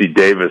UC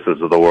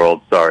Davises of the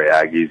world. Sorry,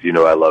 Aggies. You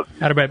know I love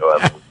you.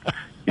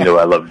 You know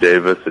I love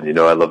Davis, and you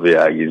know I love the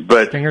Aggies.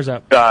 But fingers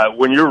up.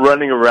 When you're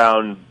running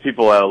around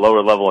people at a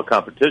lower level of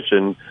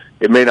competition,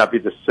 it may not be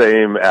the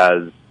same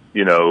as,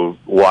 you know,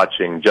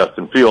 watching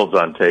Justin Fields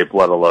on tape,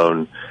 let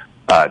alone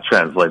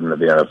translating to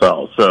the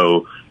NFL.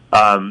 So,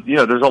 you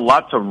know, there's a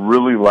lot to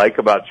really like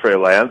about Trey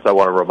Lance. I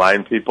want to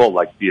remind people,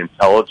 like, the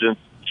intelligence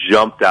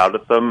jumped out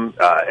at them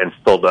and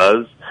still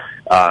does.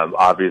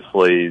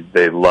 Obviously,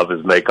 they love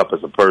his makeup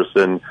as a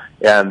person,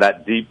 and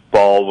that deep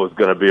ball was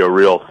going to be a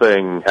real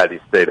thing had he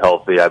stayed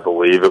healthy. I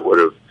believe it would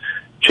have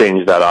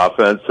changed that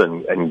offense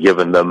and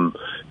given them,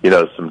 you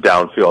know, some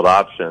downfield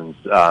options.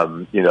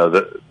 You know,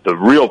 the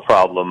real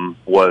problem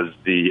was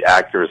the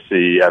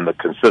accuracy and the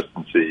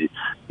consistency.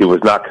 He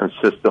was not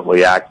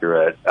consistently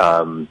accurate.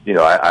 You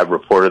know, I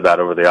reported that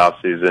over the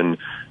offseason.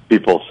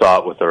 People saw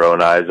it with their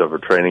own eyes over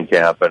training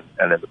camp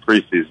and in the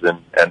preseason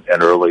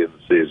and early in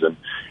the season.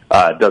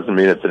 It doesn't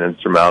mean it's an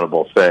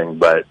insurmountable thing,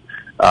 but,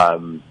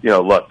 you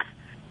know, look,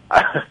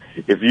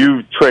 if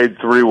you trade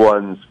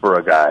 3-1s for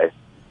a guy,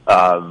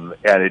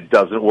 and it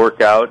doesn't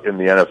work out in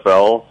the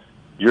NFL,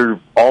 you're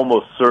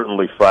almost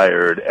certainly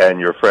fired and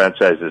your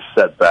franchise is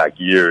set back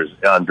years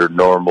under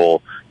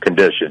normal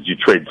conditions. You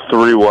trade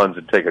 3-1s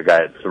and take a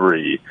guy at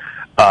 3.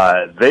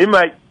 They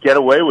might get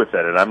away with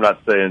it, and I'm not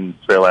saying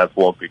Trey Lance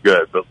won't be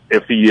good, but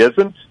if he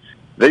isn't,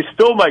 they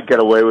still might get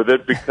away with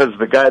it because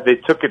the guy they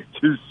took at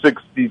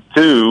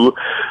 262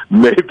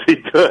 may be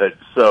good.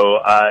 So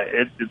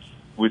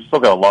we've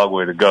still got a long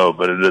way to go,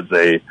 but it is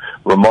a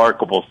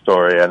remarkable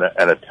story and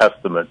a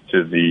testament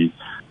to the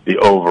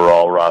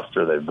overall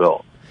roster they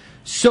built.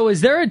 So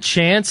is there a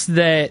chance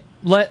that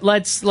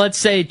let's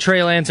say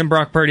Trey Lance and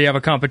Brock Purdy have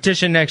a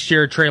competition next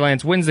year, Trey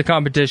Lance wins the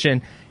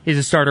competition, he's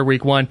a starter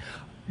week 1.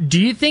 Do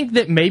you think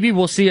that maybe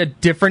we'll see a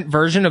different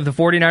version of the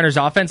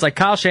 49ers offense? Like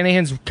Kyle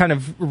Shanahan's kind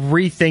of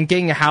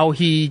rethinking how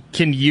he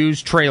can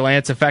use Trey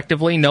Lance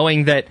effectively,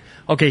 knowing that,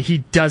 okay, he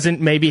doesn't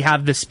maybe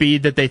have the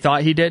speed that they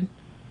thought he did?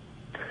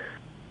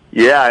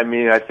 Yeah, I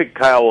mean, I think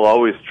Kyle will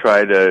always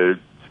try to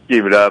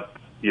give it up,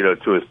 you know,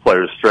 to his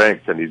players'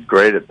 strengths, and he's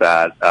great at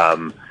that.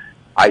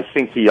 I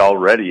think he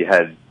already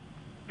had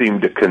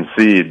seemed to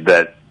concede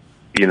that,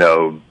 you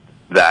know,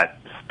 that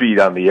speed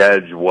on the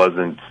edge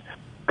wasn't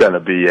going to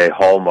be a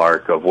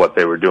hallmark of what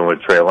they were doing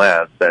with Trey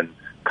Lance. And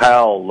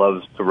Kyle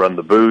loves to run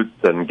the boots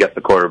and get the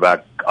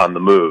quarterback on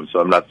the move. So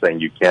I'm not saying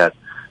you can't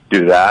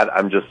do that.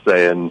 I'm just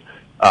saying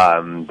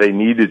they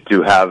needed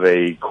to have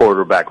a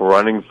quarterback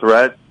running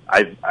threat.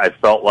 I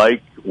felt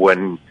like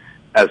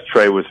as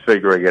Trey was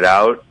figuring it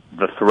out,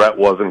 the threat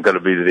wasn't going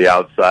to be to the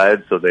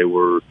outside, so they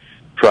were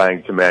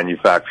trying to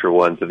manufacture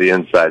one to the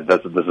inside.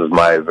 This is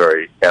my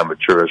very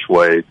amateurish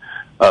way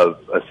of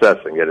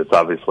assessing it. It's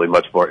obviously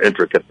much more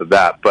intricate than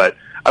that. But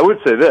I would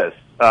say this,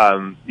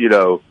 you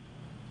know,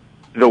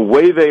 the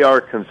way they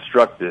are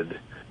constructed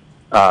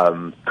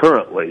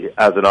currently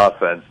as an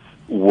offense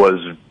was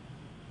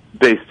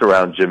based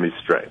around Jimmy's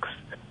strengths.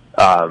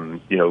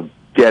 You know,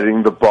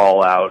 getting the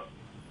ball out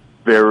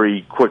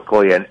very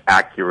quickly and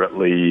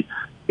accurately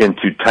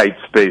into tight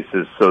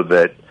spaces so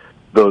that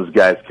those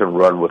guys can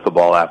run with the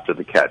ball after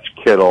the catch.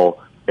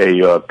 Kittle,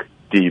 Ayuk,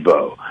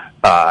 Debo.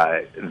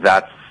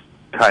 That's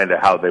kind of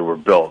how they were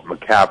built.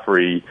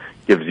 McCaffrey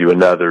gives you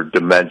another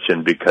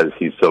dimension because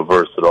he's so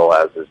versatile,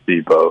 as is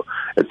Debo,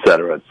 et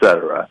cetera, et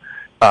cetera.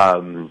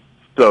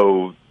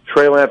 So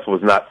Trey Lance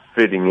was not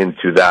fitting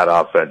into that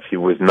offense. He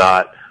was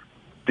not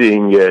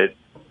seeing it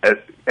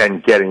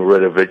and getting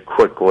rid of it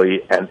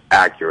quickly and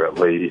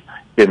accurately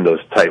in those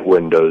tight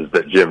windows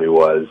that Jimmy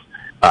was.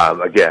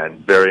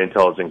 Again, very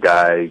intelligent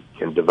guy,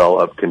 can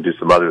develop, can do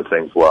some other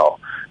things well.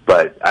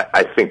 But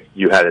I think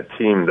you had a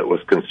team that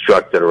was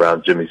constructed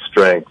around Jimmy's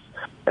strengths,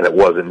 and it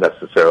wasn't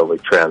necessarily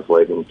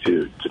translating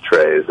to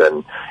Trey's.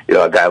 And, you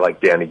know, a guy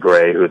like Danny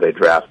Gray, who they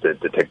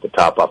drafted to take the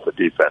top off the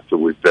defense, who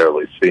we've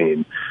barely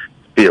seen,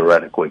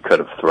 theoretically could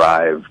have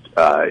thrived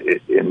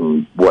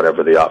in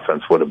whatever the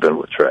offense would have been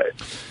with Trey.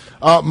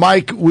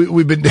 Mike,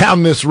 we've been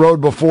down this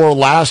road before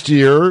last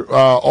year,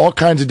 all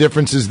kinds of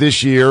differences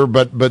this year,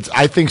 but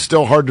I think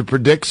still hard to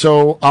predict.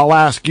 So I'll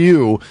ask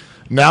you,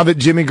 now that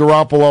Jimmy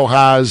Garoppolo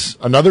has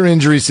another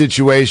injury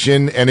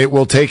situation and it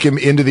will take him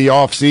into the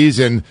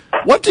offseason,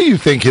 what do you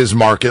think his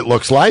market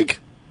looks like?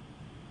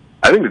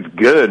 I think it's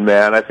good,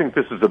 man. I think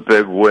this is a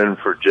big win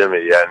for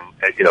Jimmy,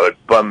 and you know, it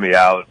bummed me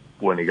out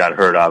when he got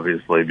hurt,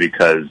 obviously,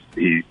 because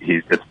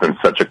it's been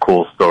such a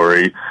cool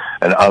story,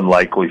 an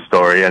unlikely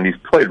story, and he's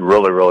played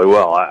really, really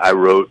well. I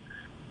wrote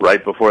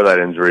right before that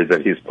injury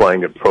that he's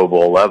playing at Pro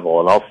Bowl level,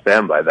 and I'll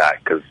stand by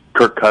that because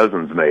Kirk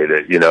Cousins made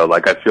it. You know,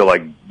 like I feel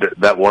like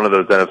that one of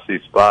those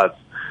NFC spots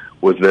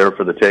was there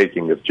for the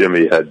taking if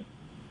Jimmy had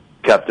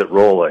kept it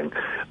rolling.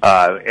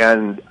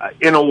 And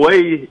in a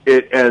way,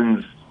 it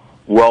ends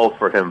well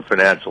for him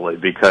financially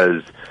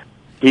because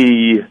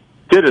he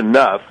did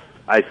enough.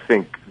 I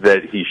think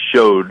that he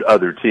showed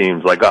other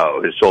teams, like,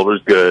 oh, his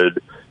shoulder's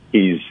good.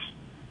 He's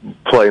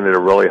playing at a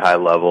really high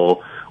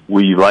level.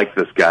 We like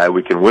this guy.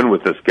 We can win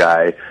with this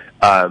guy.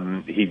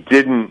 He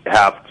didn't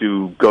have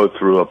to go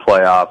through a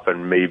playoff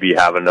and maybe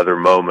have another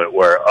moment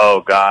where,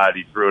 oh, God,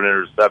 he threw an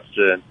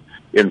interception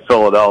in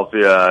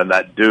Philadelphia and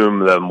that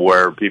doomed them,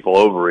 where people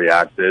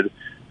overreacted.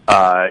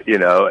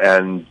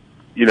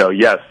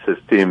 Yes, his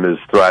team is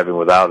thriving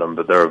without him,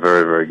 but they're a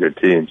very, very good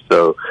team.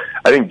 So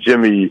I think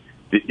Jimmy,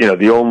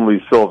 the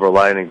only silver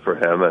lining for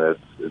him, and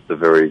it's a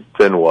very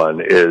thin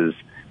one, is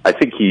I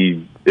think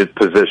he has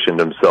positioned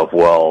himself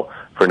well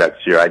for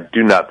next year. I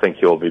do not think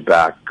he'll be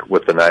back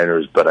with the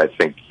Niners, but I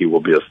think he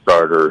will be a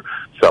starter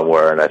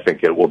somewhere, and I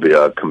think it will be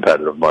a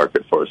competitive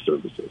market for his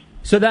services.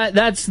 So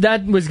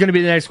that was going to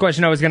be the next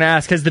question I was going to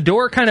ask. Has the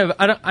door kind of,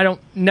 I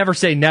don't never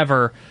say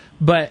never,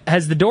 but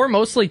has the door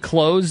mostly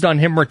closed on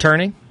him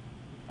returning?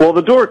 Well,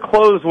 the door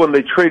closed when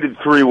they traded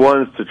 3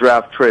 ones to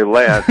draft Trey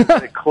Lance.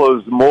 It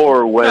closed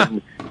more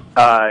when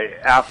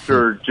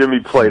after Jimmy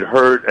played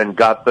hurt and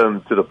got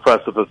them to the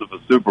precipice of a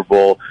Super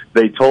Bowl,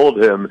 they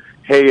told him,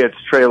 hey, it's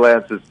Trey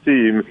Lance's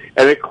team.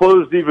 And it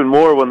closed even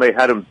more when they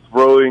had him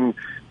throwing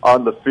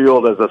on the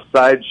field as a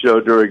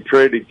sideshow during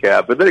training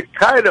camp. And then it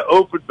kind of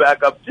opened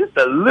back up just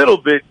a little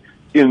bit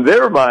in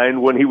their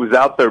mind when he was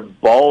out there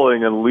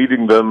bawling and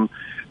leading them,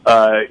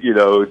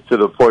 to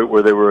the point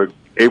where they were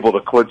able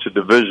to clinch a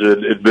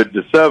division in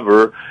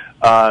mid-December.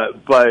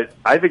 But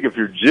I think if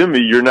you're Jimmy,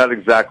 you're not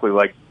exactly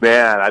like,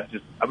 man,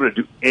 I'm going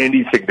to do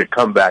anything to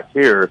come back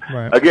here.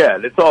 Right.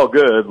 Again, it's all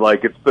good.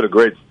 Like, it's been a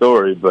great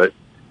story, but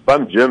if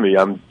I'm Jimmy,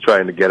 I'm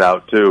trying to get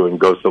out too and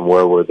go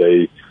somewhere where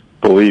they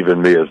believe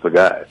in me as the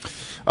guy.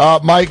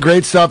 Mike,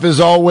 great stuff as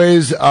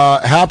always.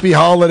 Happy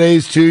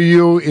holidays to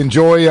you.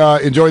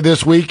 Enjoy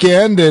this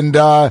weekend, and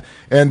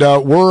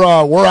we're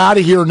out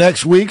of here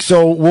next week.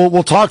 So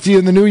we'll talk to you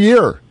in the new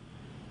year.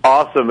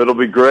 Awesome. It'll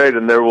be great,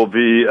 and there will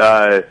be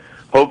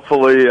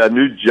hopefully a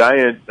new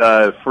Giant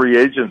free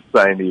agent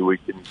signee we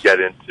can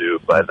get into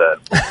by then.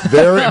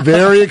 Very,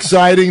 very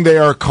exciting. They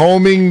are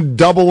combing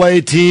AA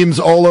teams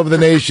all over the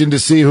nation to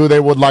see who they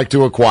would like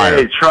to acquire.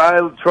 Hey,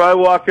 try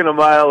walking a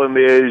mile in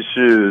the A's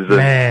shoes.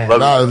 Man.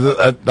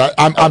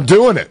 I'm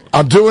doing it.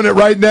 I'm doing it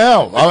right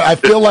now. I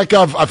feel like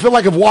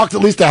I've walked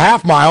at least a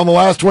half mile in the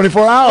last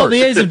 24 hours. Well,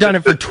 the A's have done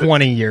it for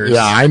 20 years.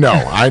 Yeah, I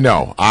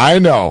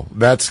know.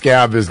 That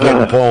scab is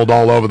getting pulled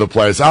all over the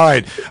place. All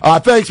right.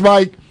 Thanks,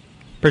 Mike.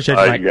 Appreciate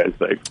it, Mike. You guys,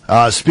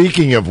 thanks.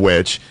 Speaking of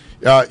which,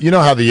 you know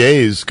how the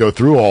A's go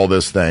through all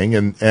this thing,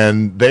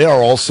 and they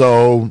are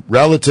also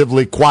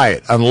relatively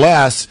quiet,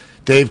 unless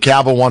Dave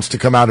Kaval wants to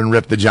come out and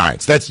rip the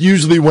Giants. That's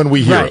usually when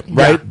we hear it,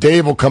 right? Yeah.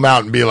 Dave will come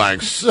out and be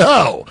like,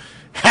 so,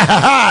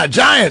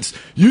 Giants,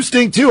 you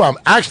stink too. I'm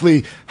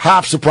actually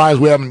half surprised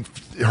we haven't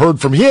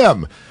heard from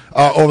him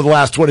over the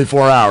last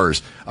 24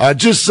 hours.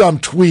 Just some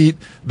tweet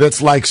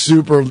that's like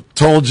super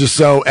told you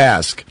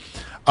so-esque.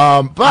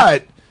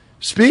 But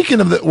speaking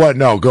of what?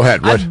 No, go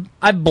ahead. What?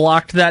 I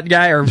blocked that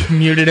guy or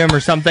muted him or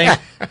something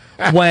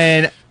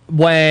when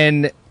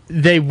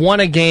they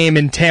won a game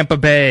in Tampa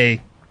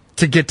Bay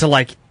to get to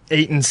like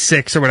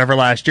 8-6 or whatever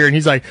last year, and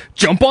he's like,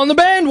 "Jump on the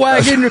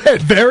bandwagon,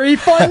 very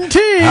fun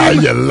team." How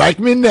you like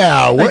me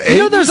now? We're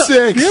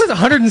 8-6. There's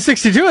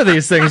 162 of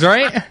these things,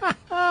 right?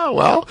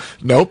 Well,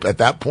 nope. At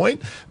that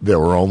point, there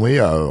were only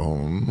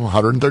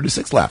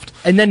 136 left.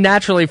 And then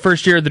naturally,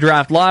 first year of the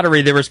draft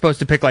lottery, they were supposed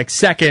to pick like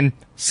second,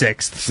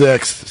 sixth.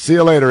 See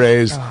you later,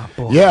 A's. Oh,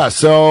 boy. Yeah,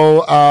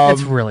 so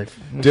it's really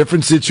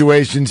different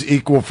situations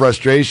equal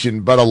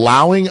frustration, but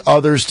allowing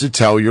others to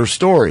tell your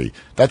story.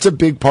 That's a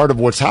big part of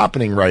what's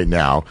happening right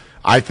now,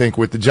 I think,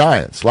 with the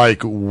Giants.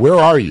 Like, where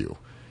are you?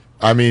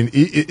 I mean,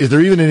 is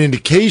there even an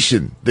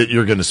indication that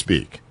you're going to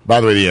speak?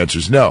 By the way, the answer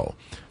is no.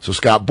 So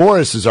Scott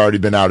Boras has already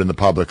been out in the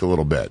public a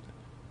little bit. ...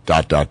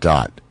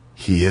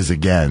 He is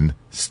again.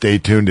 Stay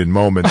tuned in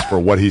moments for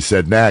what he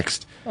said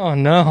next. Oh,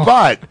 no.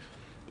 But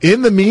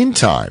in the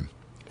meantime,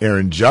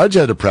 Aaron Judge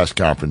had a press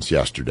conference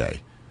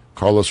yesterday.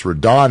 Carlos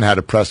Rodon had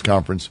a press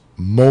conference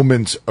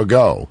moments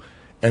ago.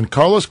 And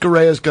Carlos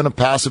Correa is going to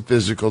pass a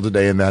physical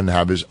today and then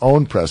have his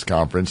own press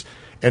conference.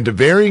 And to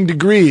varying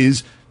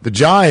degrees, the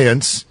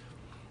Giants'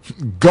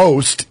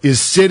 ghost is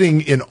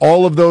sitting in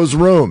all of those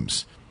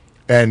rooms.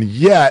 And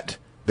yet,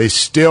 they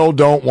still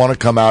don't want to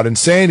come out and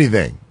say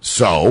anything.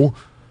 So,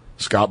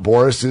 Scott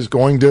Boras is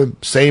going to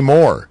say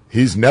more.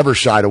 He's never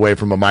shied away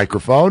from a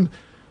microphone.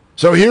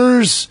 So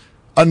here's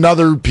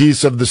another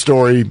piece of the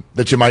story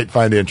that you might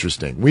find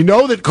interesting. We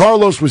know that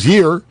Carlos was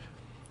here.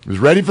 He was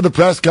ready for the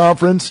press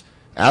conference.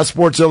 As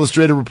Sports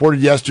Illustrated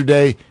reported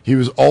yesterday, he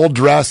was all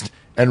dressed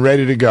and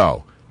ready to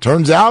go.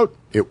 Turns out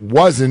it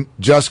wasn't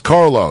just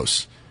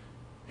Carlos.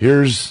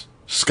 Here's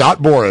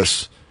Scott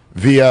Boras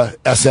via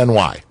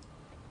SNY.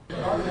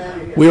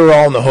 We were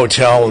all in the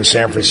hotel in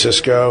San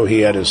Francisco. He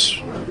had his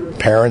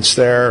parents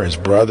there, his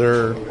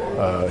brother,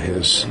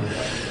 his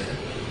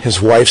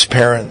wife's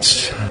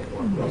parents.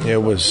 It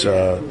was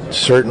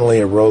certainly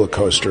a roller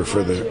coaster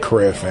for the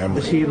Correa family.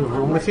 Was he in the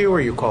room with you,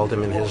 or you called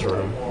him in his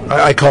room?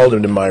 I called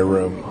him to my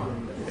room.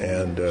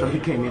 And so he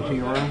came into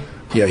your room?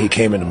 Yeah, he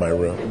came into my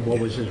room. What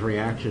was his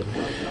reaction?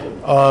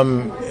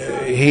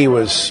 He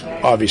was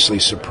obviously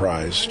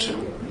surprised,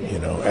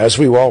 as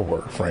we all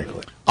were,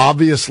 frankly.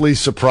 Obviously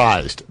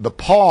surprised. The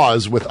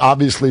pause with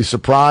obviously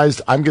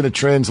surprised, I'm going to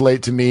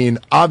translate to mean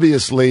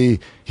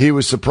obviously he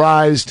was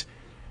surprised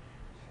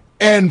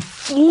and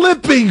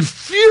flipping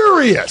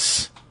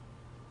furious.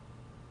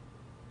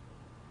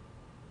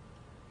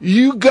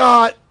 You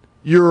got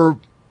your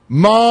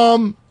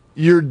mom,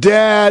 your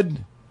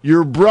dad,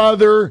 your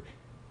brother.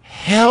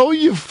 Hell,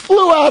 you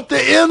flew out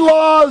the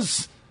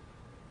in-laws.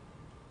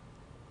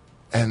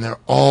 And they're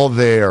all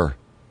there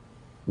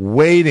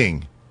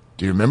waiting.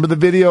 Do you remember the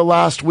video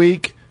last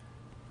week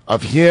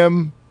of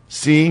him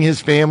seeing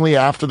his family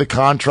after the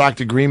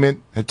contract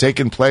agreement had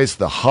taken place?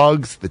 The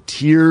hugs, the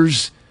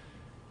tears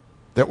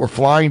that were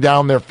flying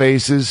down their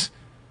faces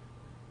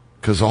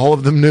because all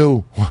of them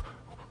knew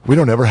we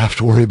don't ever have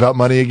to worry about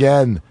money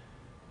again.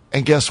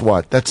 And guess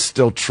what? That's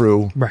still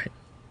true. Right.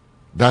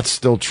 That's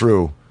still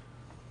true.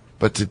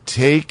 But to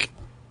take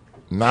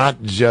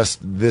not just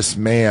this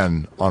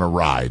man on a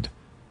ride,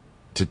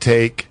 to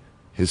take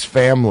his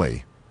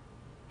family,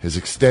 his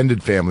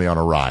extended family on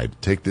a ride,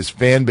 take this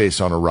fan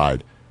base on a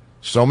ride.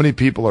 So many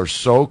people are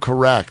so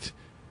correct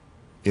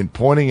in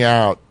pointing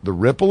out the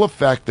ripple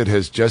effect that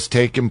has just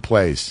taken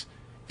place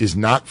is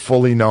not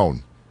fully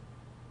known.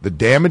 The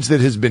damage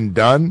that has been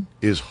done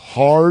is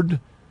hard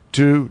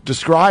to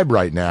describe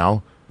right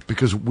now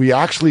because we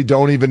actually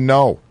don't even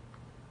know.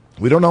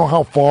 We don't know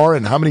how far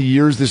and how many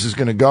years this is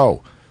going to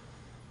go.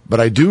 But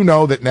I do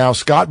know that now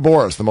Scott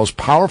Boras, the most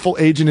powerful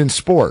agent in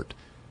sport,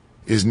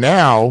 is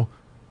now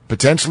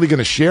potentially going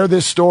to share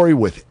this story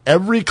with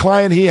every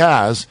client he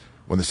has.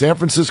 When the San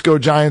Francisco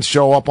Giants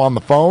show up on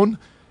the phone,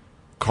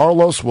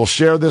 Carlos will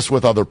share this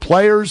with other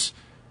players.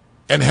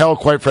 And hell,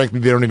 quite frankly,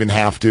 they don't even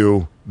have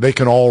to. They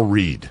can all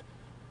read.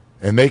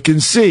 And they can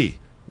see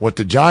what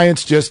the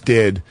Giants just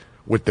did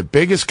with the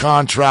biggest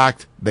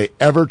contract they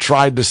ever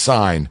tried to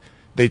sign.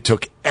 They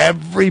took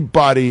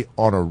everybody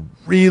on a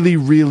really,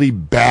 really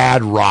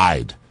bad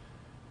ride.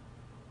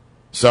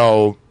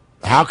 So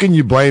how can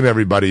you blame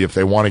everybody if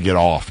they want to get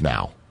off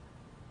now?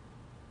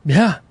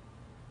 Yeah.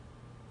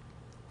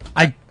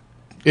 I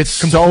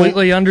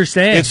completely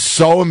understand. It's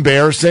so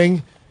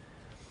embarrassing.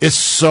 It's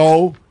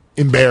so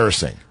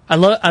embarrassing. I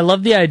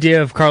love the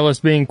idea of Carlos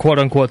being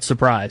quote-unquote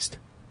surprised.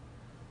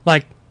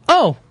 Like,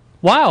 oh,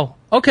 wow,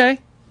 okay.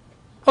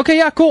 Okay,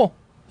 yeah, cool.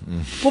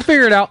 We'll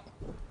figure it out.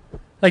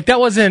 Like, that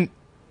wasn't...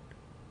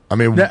 I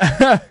mean,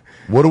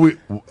 what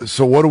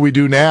do we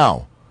do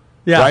now?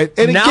 Yeah, right?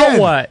 And now again,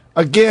 what?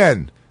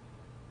 Again,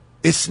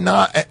 it's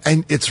not,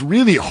 and it's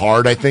really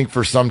hard, I think,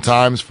 for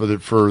sometimes for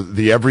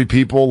the every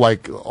people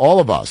like all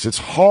of us. It's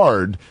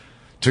hard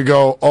to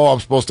go, oh, I'm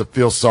supposed to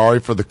feel sorry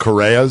for the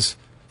Correas.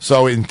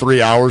 So in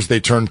 3 hours, they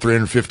turned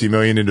 $350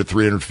 million into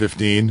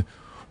 $315.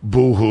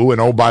 Boo-hoo.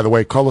 And oh, by the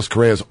way, Carlos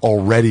Correa's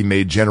already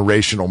made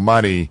generational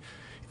money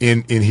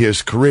in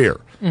his career.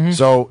 Mm-hmm.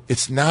 So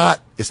it's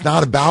not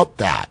about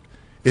that.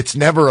 It's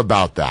never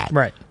about that.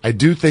 Right. I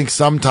do think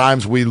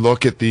sometimes we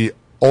look at the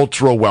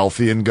ultra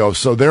wealthy and go,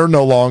 so they're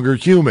no longer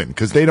human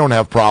because they don't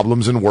have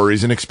problems and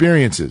worries and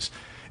experiences.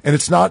 And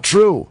it's not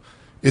true.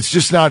 It's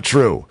just not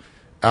true.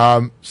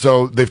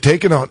 So they've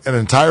taken an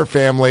entire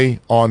family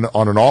on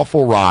an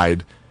awful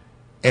ride,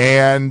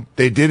 and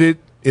they did it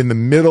in the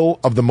middle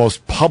of the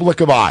most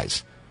public of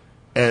eyes.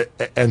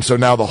 And so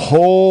now the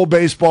whole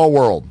baseball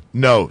world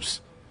knows.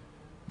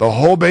 The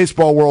whole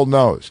baseball world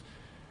knows.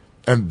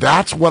 And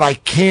that's what I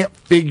can't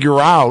figure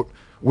out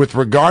with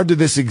regard to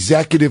this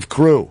executive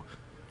crew.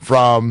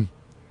 From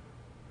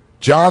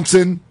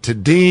Johnson to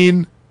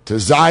Dean to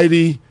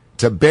Zaidi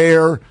to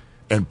Bear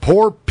and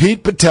poor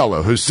Pete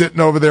Patella, who's sitting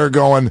over there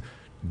going,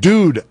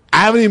 dude,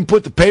 I haven't even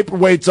put the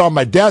paperweights on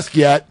my desk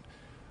yet.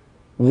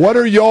 What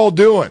are y'all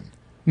doing?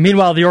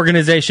 Meanwhile, the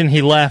organization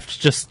he left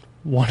just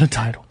won a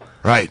title.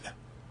 Right.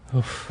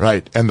 Oof.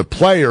 Right. And the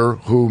player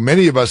who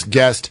many of us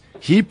guessed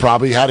he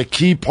probably had a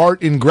key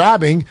part in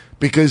grabbing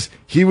because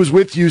he was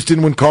with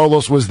Houston when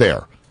Carlos was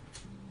there.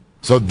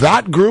 So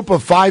that group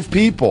of 5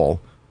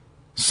 people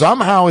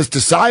somehow has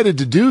decided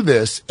to do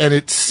this, and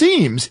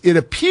it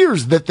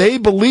appears that they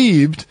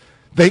believed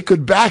they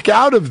could back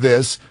out of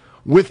this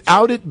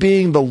without it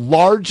being the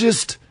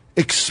largest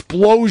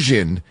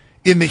explosion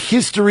in the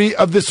history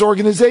of this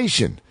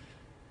organization.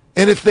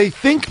 And if they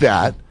think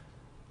that,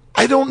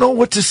 I don't know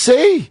what to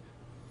say.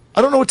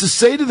 I don't know what to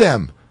say to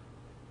them.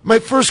 My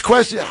first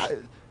question,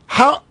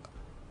 how?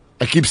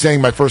 I keep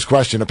saying my first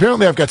question.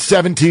 Apparently I've got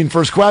 17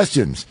 first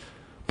questions.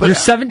 But your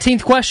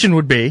 17th question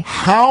would be,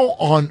 how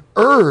on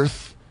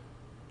earth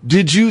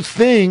did you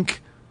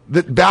think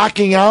that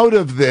backing out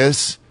of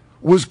this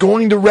was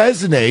going to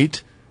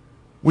resonate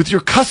with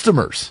your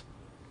customers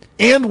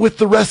and with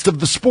the rest of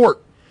the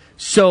sport?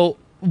 So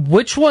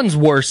which one's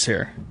worse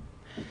here?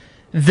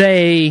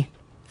 They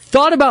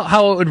thought about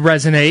how it would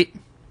resonate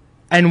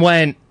and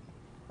went,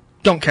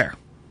 don't care.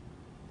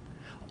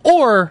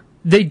 Or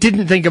they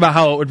didn't think about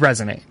how it would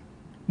resonate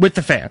with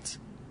the fans.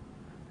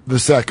 The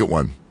second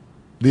one.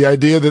 The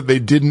idea that they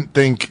didn't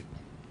think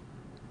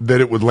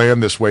that it would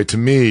land this way, to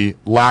me,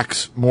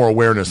 lacks more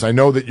awareness. I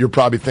know that you're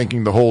probably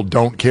thinking the whole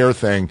don't care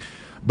thing,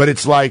 but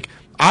it's like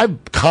I've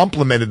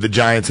complimented the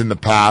Giants in the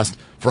past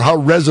for how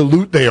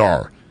resolute they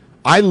are.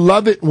 I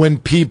love it when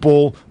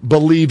people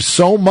believe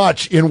so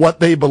much in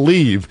what they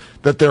believe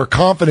that their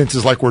confidence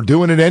is like, we're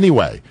doing it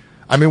anyway.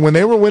 I mean, when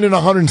they were winning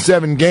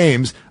 107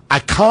 games, I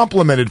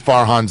complimented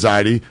Farhan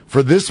Zaidi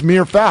for this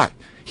mere fact.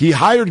 He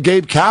hired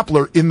Gabe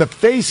Kapler in the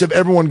face of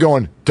everyone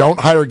going, don't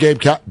hire Gabe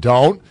Kapler.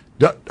 Don't.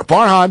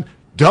 Farhan,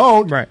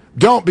 don't. Right.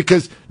 Don't,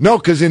 because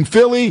in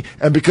Philly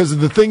and because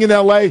of the thing in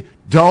L.A.,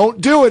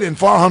 don't do it. And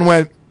Farhan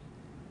went,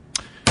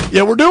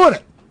 yeah, we're doing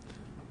it.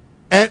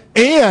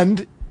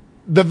 And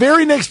the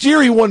very next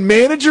year, he won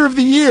Manager of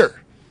the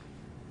Year.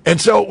 And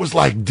so it was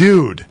like,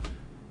 dude,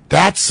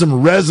 that's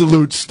some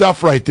resolute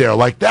stuff right there.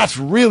 Like, that's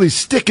really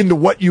sticking to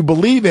what you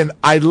believe in.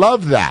 I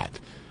love that.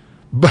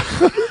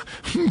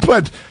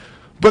 But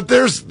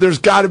there's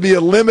got to be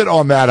a limit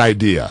on that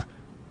idea.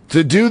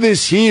 To do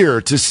this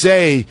here, to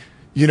say,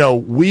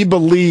 we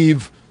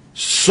believe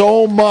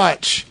so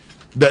much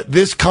that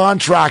this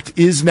contract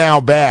is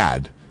now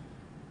bad.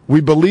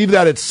 We believe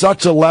that at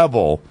such a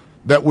level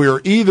that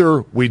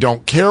we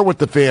don't care what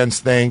the fans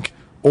think,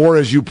 or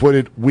as you put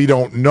it, we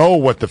don't know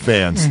what the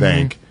fans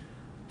think.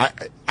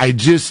 I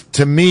just,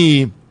 to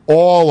me,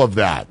 all of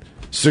that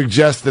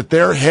suggests that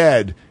their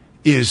head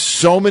is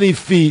so many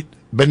feet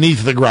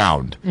beneath the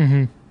ground.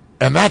 And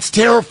that's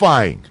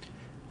terrifying.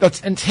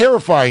 That's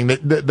terrifying,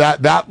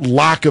 that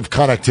lack of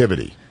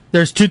connectivity.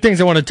 There's two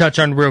things I want to touch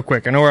on real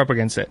quick. I know we're up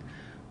against it.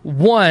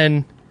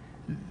 One,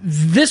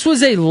 this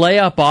was a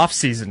layup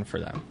offseason for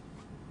them.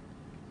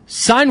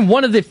 Sign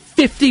one of the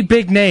 50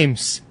 big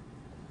names.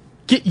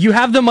 You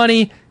have the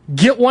money,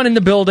 get one in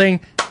the building,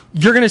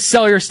 you're going to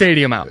sell your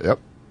stadium out. Yep.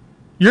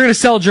 You're going to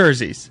sell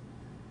jerseys.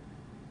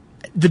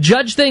 The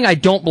Judge thing, I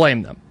don't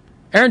blame them.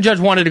 Aaron Judge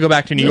wanted to go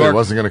back to New York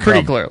wasn't gonna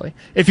pretty come. clearly.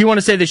 If you want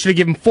to say they should have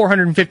given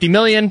 $450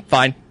 million,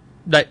 fine.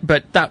 But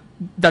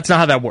that's not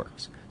how that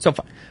works. So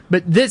fine.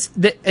 But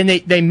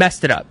they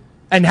messed it up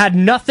and had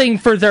nothing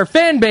for their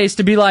fan base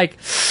to be like,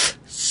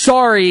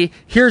 sorry,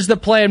 here's the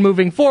plan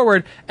moving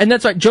forward. And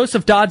that's why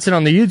Joseph Dodson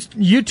on the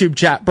YouTube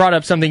chat brought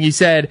up something. He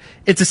said,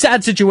 it's a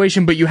sad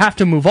situation, but you have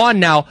to move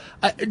on now.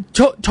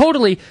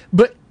 Totally.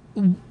 But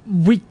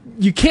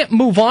you can't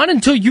move on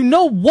until you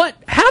know what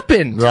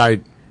happened.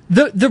 Right.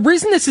 The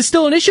reason this is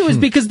still an issue is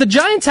because the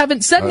Giants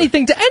haven't said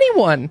anything to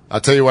anyone. I'll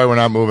tell you why we're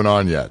not moving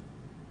on yet.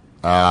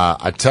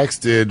 I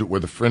texted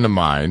with a friend of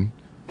mine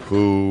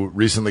who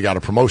recently got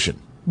a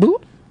promotion. Boo?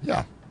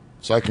 Yeah.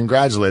 So I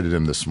congratulated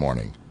him this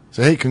morning.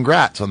 So, hey,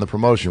 congrats on the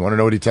promotion. You want to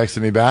know what he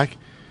texted me back?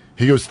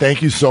 He goes,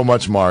 thank you so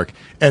much, Mark.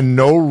 And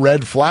no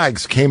red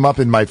flags came up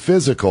in my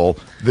physical.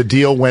 The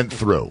deal went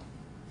through.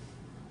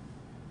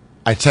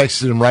 I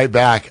texted him right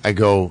back. I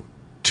go,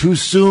 too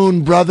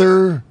soon,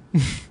 brother.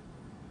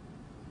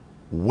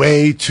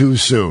 Way too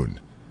soon.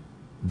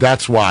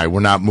 That's why we're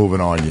not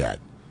moving on yet.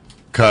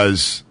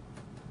 Because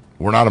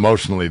we're not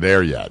emotionally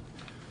there yet.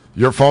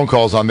 Your phone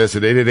calls on this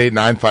at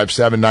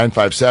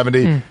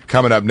 888-957-9570.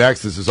 Coming up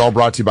next, this is all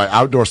brought to you by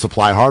Outdoor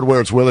Supply Hardware.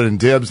 It's Willard and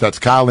Dibbs. That's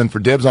Kyle in for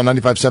Dibbs on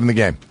 95.7 The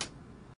Game.